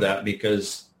step out of that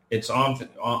because it's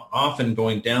often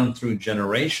going down through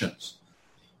generations.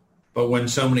 But when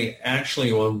somebody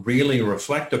actually will really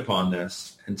reflect upon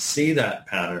this and see that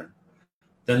pattern,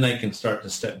 then they can start to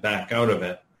step back out of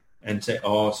it and say,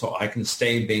 so I can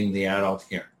stay being the adult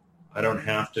here. I don't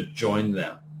have to join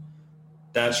them.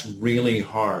 That's really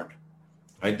hard.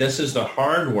 Right? This is the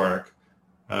hard work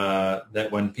that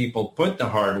when people put the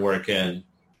hard work in,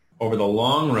 over the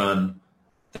long run,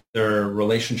 their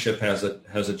relationship has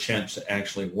a chance to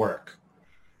actually work.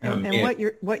 And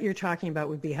what you're talking about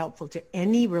would be helpful to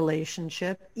any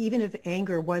relationship, even if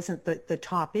anger wasn't the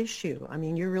top issue. I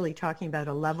mean, you're really talking about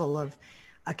a level of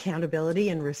accountability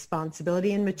and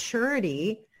responsibility and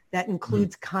maturity that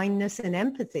includes kindness and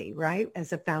empathy, right,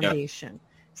 as a foundation. Yeah.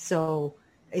 So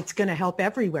it's going to help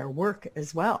everywhere, work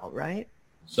as well, right?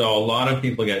 So a lot of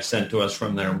people get sent to us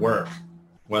from their work,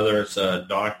 whether it's a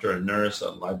doctor, a nurse,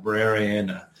 a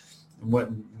librarian,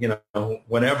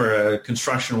 whatever, a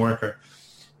construction worker.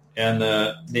 And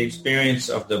the experience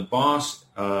of the boss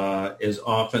is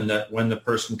often that when the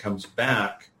person comes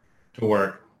back to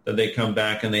work, that they come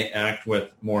back and they act with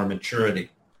more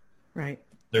maturity. Right.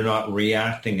 They're not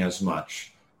reacting as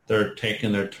much. They're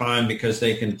taking their time because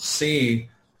they can see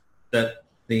that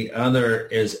the other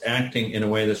is acting in a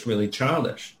way that's really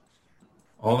childish.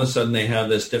 All of a sudden they have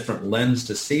this different lens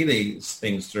to see these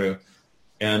things through,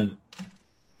 and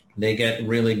they get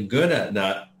really good at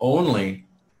that only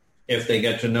if they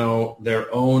get to know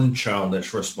their own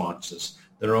childish responses,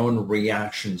 their own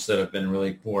reactions that have been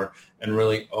really poor, and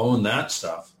really own that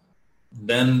stuff.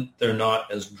 Then they're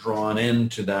not as drawn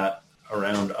into that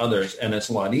around others. And it's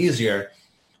a lot easier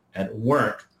at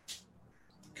work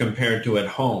compared to at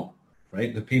home,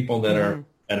 right? The people that are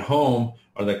at home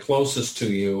are the closest to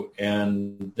you,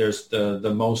 and there's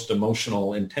the most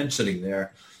emotional intensity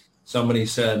there. Somebody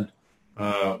said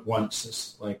once,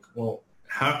 it's like, well,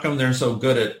 how come they're so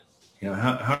good at,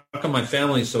 how come my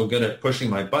family's so good at pushing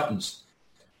my buttons?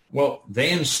 Well,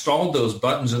 they installed those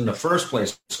buttons in the first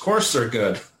place. Of course they're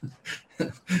good.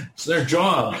 It's their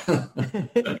job.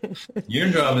 Your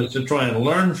job is to try and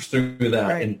learn through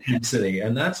that intensity,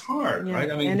 and that's hard,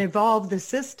 right? I mean, and evolve the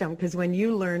system, because when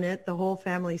you learn it, the whole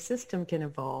family system can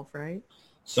evolve, right?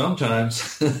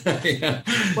 Sometimes.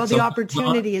 Well, the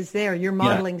opportunity is there. You're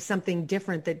modeling something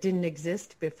different that didn't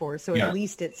exist before, so at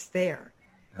least it's there,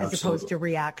 as opposed to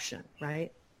reaction,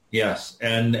 right? Yes,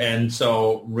 and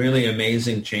so really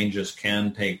amazing changes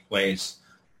can take place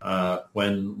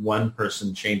when one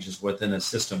person changes within a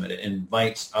system. It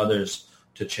invites others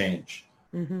to change.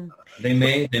 Mm-hmm. They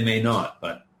may not,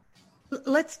 but.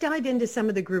 Let's dive into some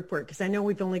of the group work, because I know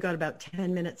we've only got about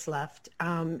 10 minutes left.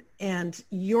 And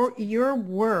your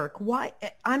work, why?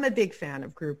 I'm a big fan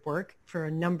of group work for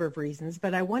a number of reasons,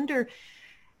 but I wonder,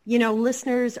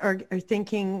 listeners are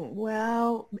thinking,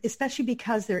 well, especially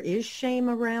because there is shame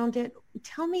around it.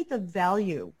 Tell me the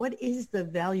value. What is the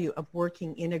value of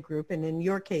working in a group? And in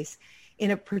your case,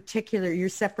 in a particular, you're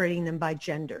separating them by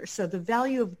gender. So the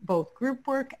value of both group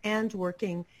work and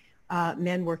working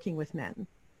men working with men?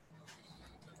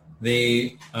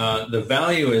 The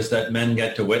value is that men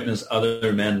get to witness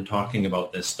other men talking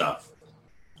about this stuff.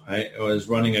 I was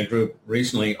running a group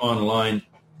recently online,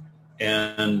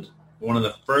 and one of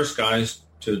the first guys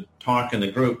to talk in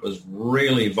the group was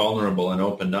really vulnerable and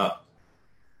opened up.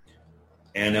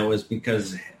 And it was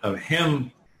because of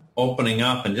him opening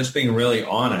up and just being really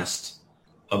honest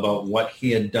about what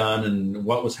he had done and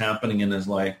what was happening in his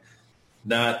life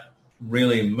that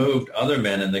really moved other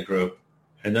men in the group.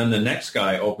 And then the next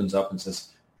guy opens up and says,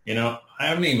 I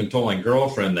haven't even told my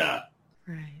girlfriend that.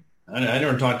 Right. I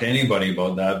never talked to anybody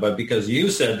about that, but because you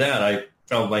said that, I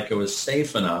felt like it was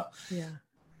safe enough. Yeah.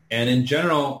 And in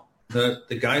general,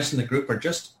 the guys in the group are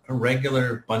just a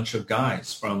regular bunch of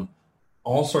guys from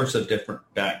all sorts of different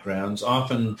backgrounds.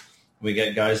 Often we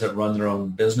get guys that run their own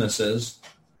businesses,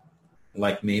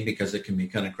 like me, because it can be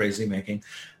kind of crazy making.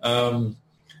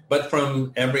 But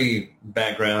from every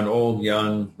background, old,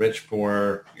 young, rich,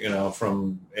 poor,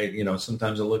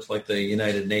 sometimes it looks like the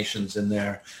United Nations in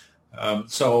there.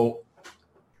 So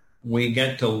we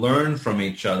get to learn from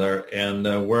each other, and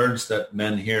the words that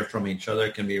men hear from each other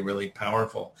can be really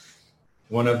powerful.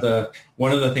 One of the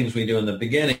things we do in the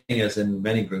beginning, as in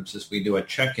many groups, is we do a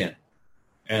check-in.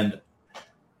 And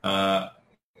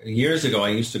years ago, I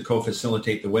used to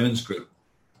co-facilitate the women's group,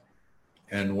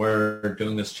 and we're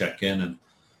doing this check-in, and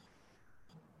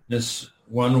this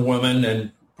one woman,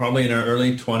 and probably in her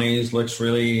early 20s, looks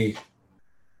really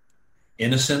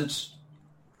innocent.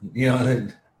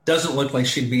 It doesn't look like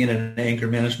she'd be in an anger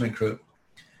management group.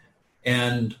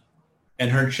 And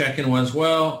her check-in was,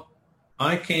 well,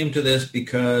 I came to this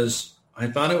because I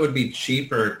thought it would be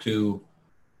cheaper to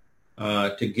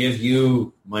give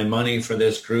you my money for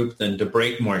this group than to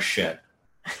break more shit.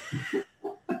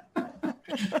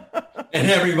 And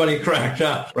everybody cracked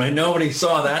up, right? Nobody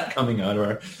saw that coming out of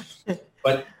her.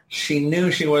 But she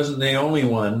knew she wasn't the only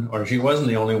one, or she wasn't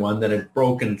the only one that had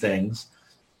broken things.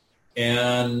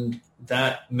 And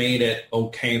that made it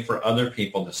okay for other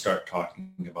people to start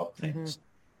talking about things.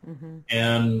 Mm-hmm.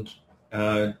 And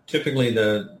typically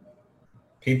the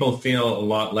people feel a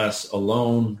lot less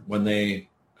alone when they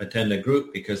attend a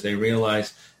group, because they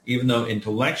realize, even though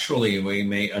intellectually we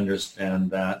may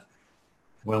understand that,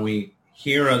 when we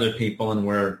hear other people and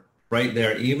we're right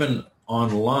there, even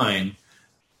online,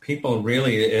 people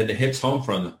really, it hits home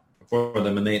for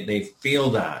them, and they feel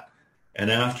that.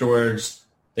 And afterwards,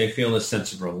 they feel a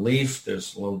sense of relief.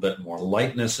 There's a little bit more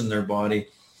lightness in their body.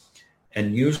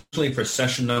 And usually for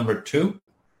session number 2,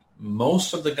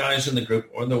 most of the guys in the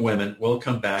group, or the women, will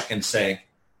come back and say,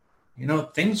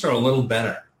 things are a little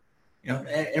better.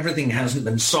 Everything hasn't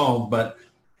been solved, but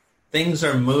things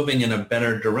are moving in a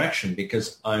better direction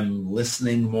because I'm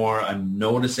listening more, I'm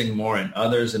noticing more in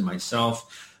others and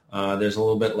myself. There's a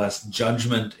little bit less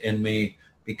judgment in me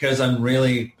because I'm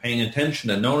really paying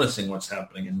attention and noticing what's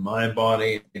happening in my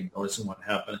body and noticing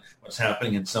what's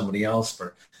happening in somebody else,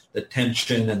 for the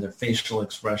tension and their facial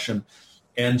expression.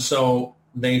 And so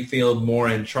they feel more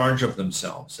in charge of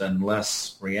themselves and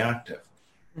less reactive.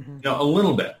 Mm-hmm. A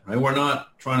little bit, right? We're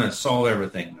not trying to solve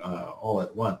everything all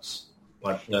at once.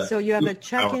 But, so you have a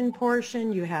check-in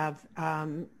portion, you have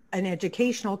an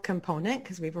educational component,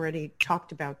 because we've already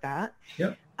talked about that.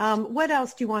 Yep. What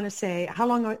else do you want to say?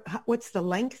 What's the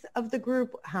length of the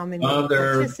group? How many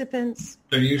participants?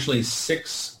 They're usually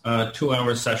 6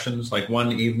 2-hour sessions, like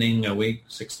one evening a week,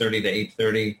 6:30 to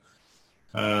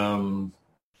 8:30.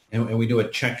 And we do a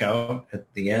checkout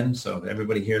at the end, so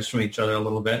everybody hears from each other a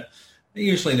little bit.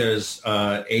 Usually there's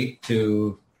 8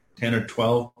 to 10 or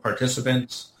 12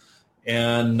 participants.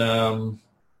 And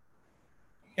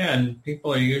and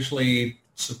people are usually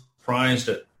surprised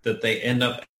that they end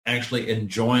up actually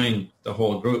enjoying the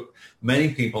whole group.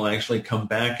 Many people actually come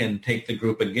back and take the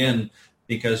group again,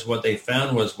 because what they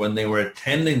found was when they were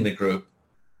attending the group,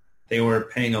 they were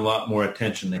paying a lot more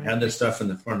attention. They had this stuff in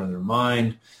the front of their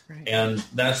mind. Right. And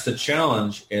that's the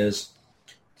challenge, is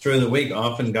through the week,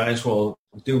 often guys will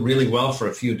do really well for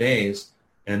a few days,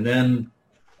 and then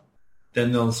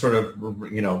they'll sort of,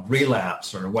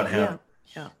 relapse or what have you.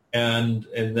 Yeah. And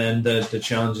then the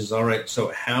challenge is, all right,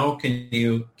 so how can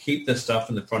you keep this stuff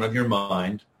in the front of your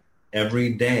mind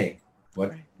every day?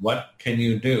 What can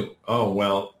you do? Oh,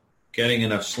 well, getting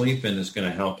enough sleep in is going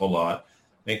to help a lot.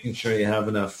 Making sure you have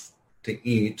enough to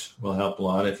eat will help a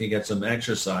lot. If you get some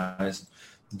exercise,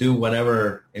 do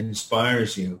whatever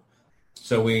inspires you.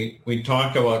 So we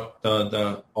talk about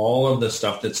the all of the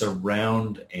stuff that's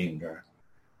around anger,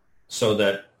 so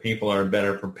that people are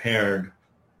better prepared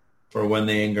for when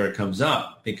the anger comes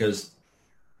up, because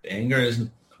anger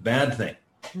isn't a bad thing.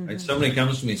 Mm-hmm. Right? Somebody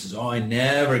comes to me and says, oh, I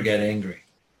never get angry.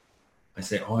 I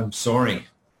say, oh, I'm sorry.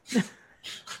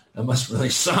 That must really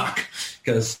suck,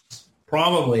 because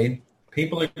probably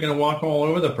people are going to walk all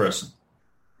over the person.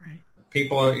 Right.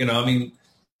 People are,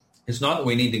 it's not that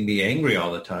we need to be angry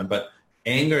all the time, but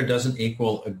anger doesn't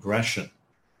equal aggression.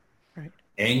 Right.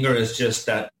 Anger is just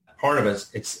that part of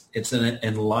us. It's an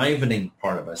enlivening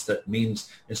part of us. That means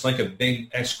it's like a big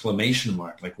exclamation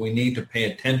mark. Like, we need to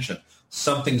pay attention.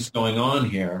 Something's going on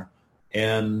here,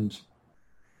 and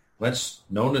let's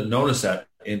notice that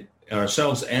in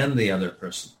ourselves and the other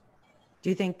person. Do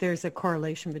you think there's a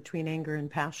correlation between anger and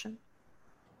passion?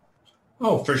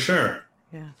 Oh, for sure.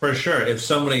 Yeah. For sure. If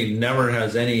somebody never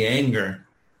has any anger,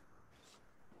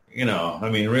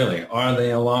 really, are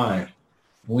they alive?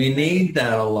 We need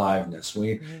that aliveness.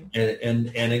 And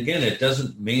again, it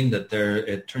doesn't mean that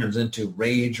it turns into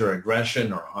rage or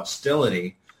aggression or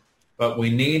hostility, but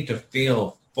we need to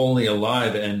feel fully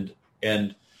alive.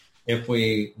 And if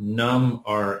we numb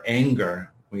our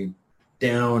anger, we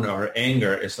down our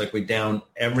anger, it's like we down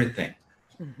everything.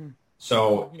 Mm-hmm.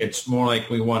 So it's more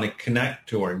like we want to connect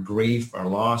to our grief, our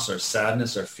loss, our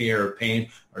sadness, our fear, our pain,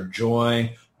 our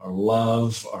joy, our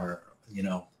love, our,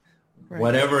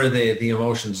 whatever the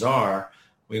emotions are.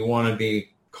 We want to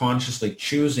be consciously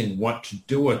choosing what to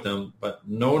do with them, but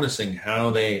noticing how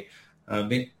they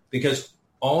because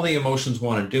all the emotions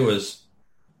want to do is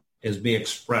be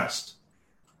expressed.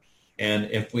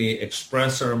 And if we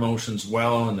express our emotions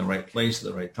well in the right place at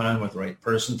the right time with the right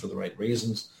person for the right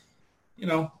reasons,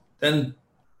 then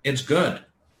it's good.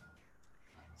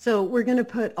 So we're going to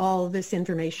put all this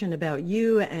information about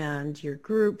you and your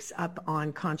groups up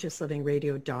on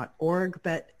consciouslivingradio.org,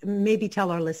 but maybe tell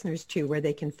our listeners too where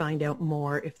they can find out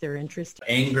more if they're interested.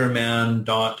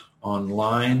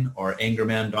 Angerman.online or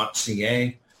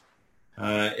angerman.ca.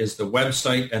 Is the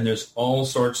website, and there's all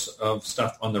sorts of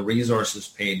stuff on the resources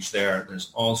page there.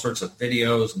 There's all sorts of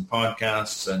videos and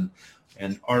podcasts and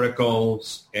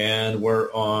articles, and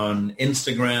we're on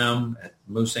Instagram at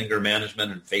Moose Anger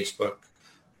Management and Facebook.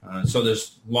 So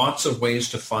there's lots of ways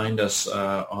to find us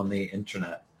on the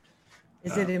internet.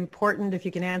 Is it important, if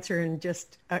you can answer in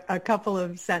just a couple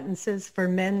of sentences, for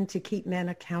men to keep men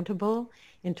accountable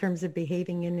in terms of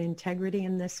behaving in integrity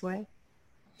in this way?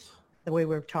 The way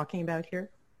we're talking about here?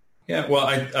 Yeah, well,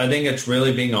 I think it's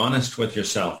really being honest with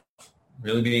yourself,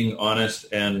 really being honest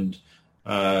and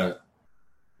about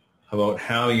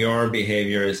how your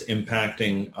behavior is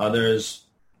impacting others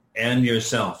and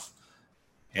yourself.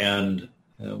 And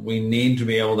we need to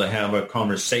be able to have a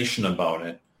conversation about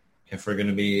it if we're going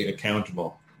to be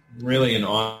accountable, really an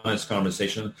honest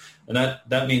conversation. And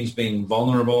that means being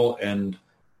vulnerable. And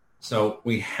so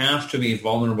we have to be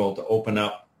vulnerable to open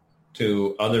up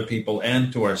to other people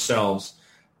and to ourselves.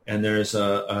 And there's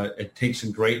it takes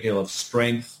a great deal of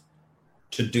strength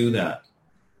to do that.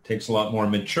 It takes a lot more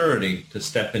maturity to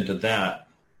step into that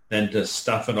than to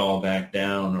stuff it all back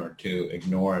down or to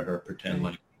ignore it or pretend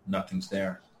like nothing's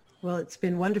there. Well, it's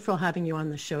been wonderful having you on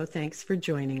the show. Thanks for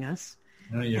joining us.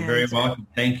 You're very welcome.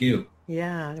 Thank you.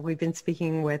 Yeah, we've been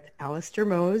speaking with Alistair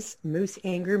Mose, Moose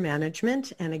Anger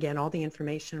Management. And again, all the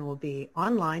information will be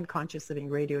online,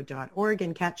 consciouslivingradio.org,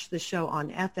 and catch the show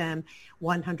on FM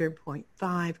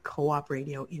 100.5 Co-op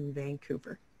Radio in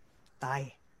Vancouver.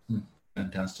 Bye.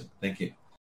 Fantastic. Thank you.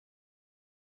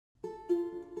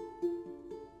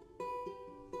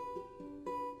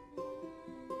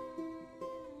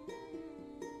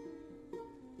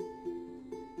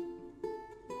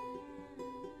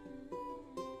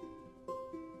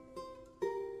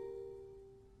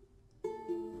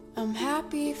 I'm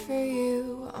happy for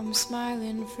you, I'm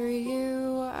smiling for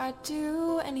you, I'd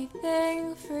do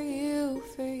anything for you,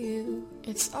 for you.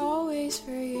 It's always for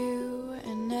you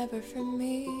and never for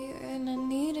me, and I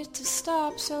need it to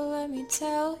stop, so let me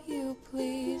tell you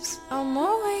please. I'm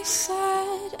always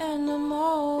sad and I'm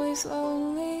always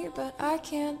lonely, but I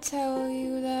can't tell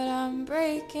you that I'm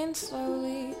breaking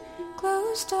slowly.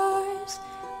 Closed doors,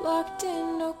 locked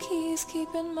in, no keys,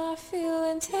 keeping my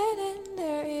feelings hidden,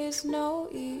 there is no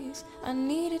ease. I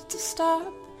need it to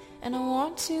stop, and I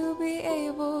want to be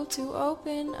able to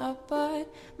open up, but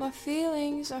my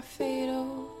feelings are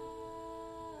fatal.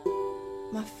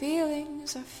 My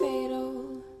feelings are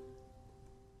fatal.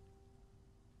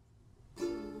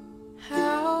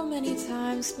 How many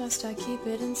times must I keep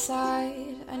it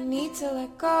inside? I need to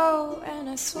let go, and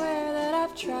I swear that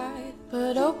I've tried.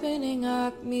 But opening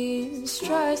up means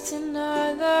trusting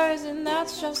others, and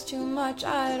that's just too much.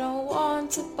 I don't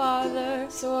want to bother,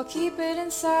 so I'll keep it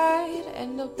inside,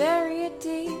 and I'll bury it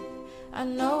deep. I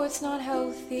know it's not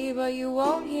healthy, but you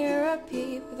won't hear a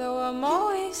peep. Though I'm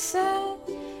always sad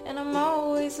and I'm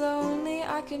always lonely.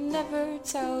 I could never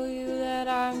tell you that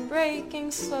I'm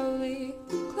breaking slowly.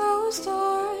 Closed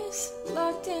doors,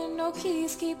 locked in, no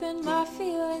keys, keeping my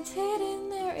feelings hidden.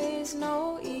 There is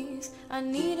no ease. I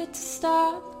need it to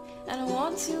stop, and I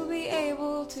want to be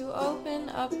able to open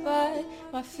up, but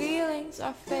my feelings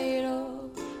are fatal.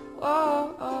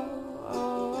 Oh, oh,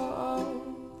 oh, oh.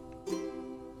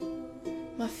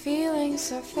 My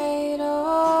feelings are fatal.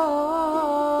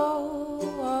 Oh,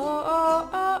 oh,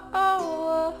 oh,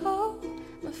 oh, oh.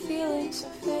 My feelings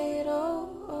are fatal.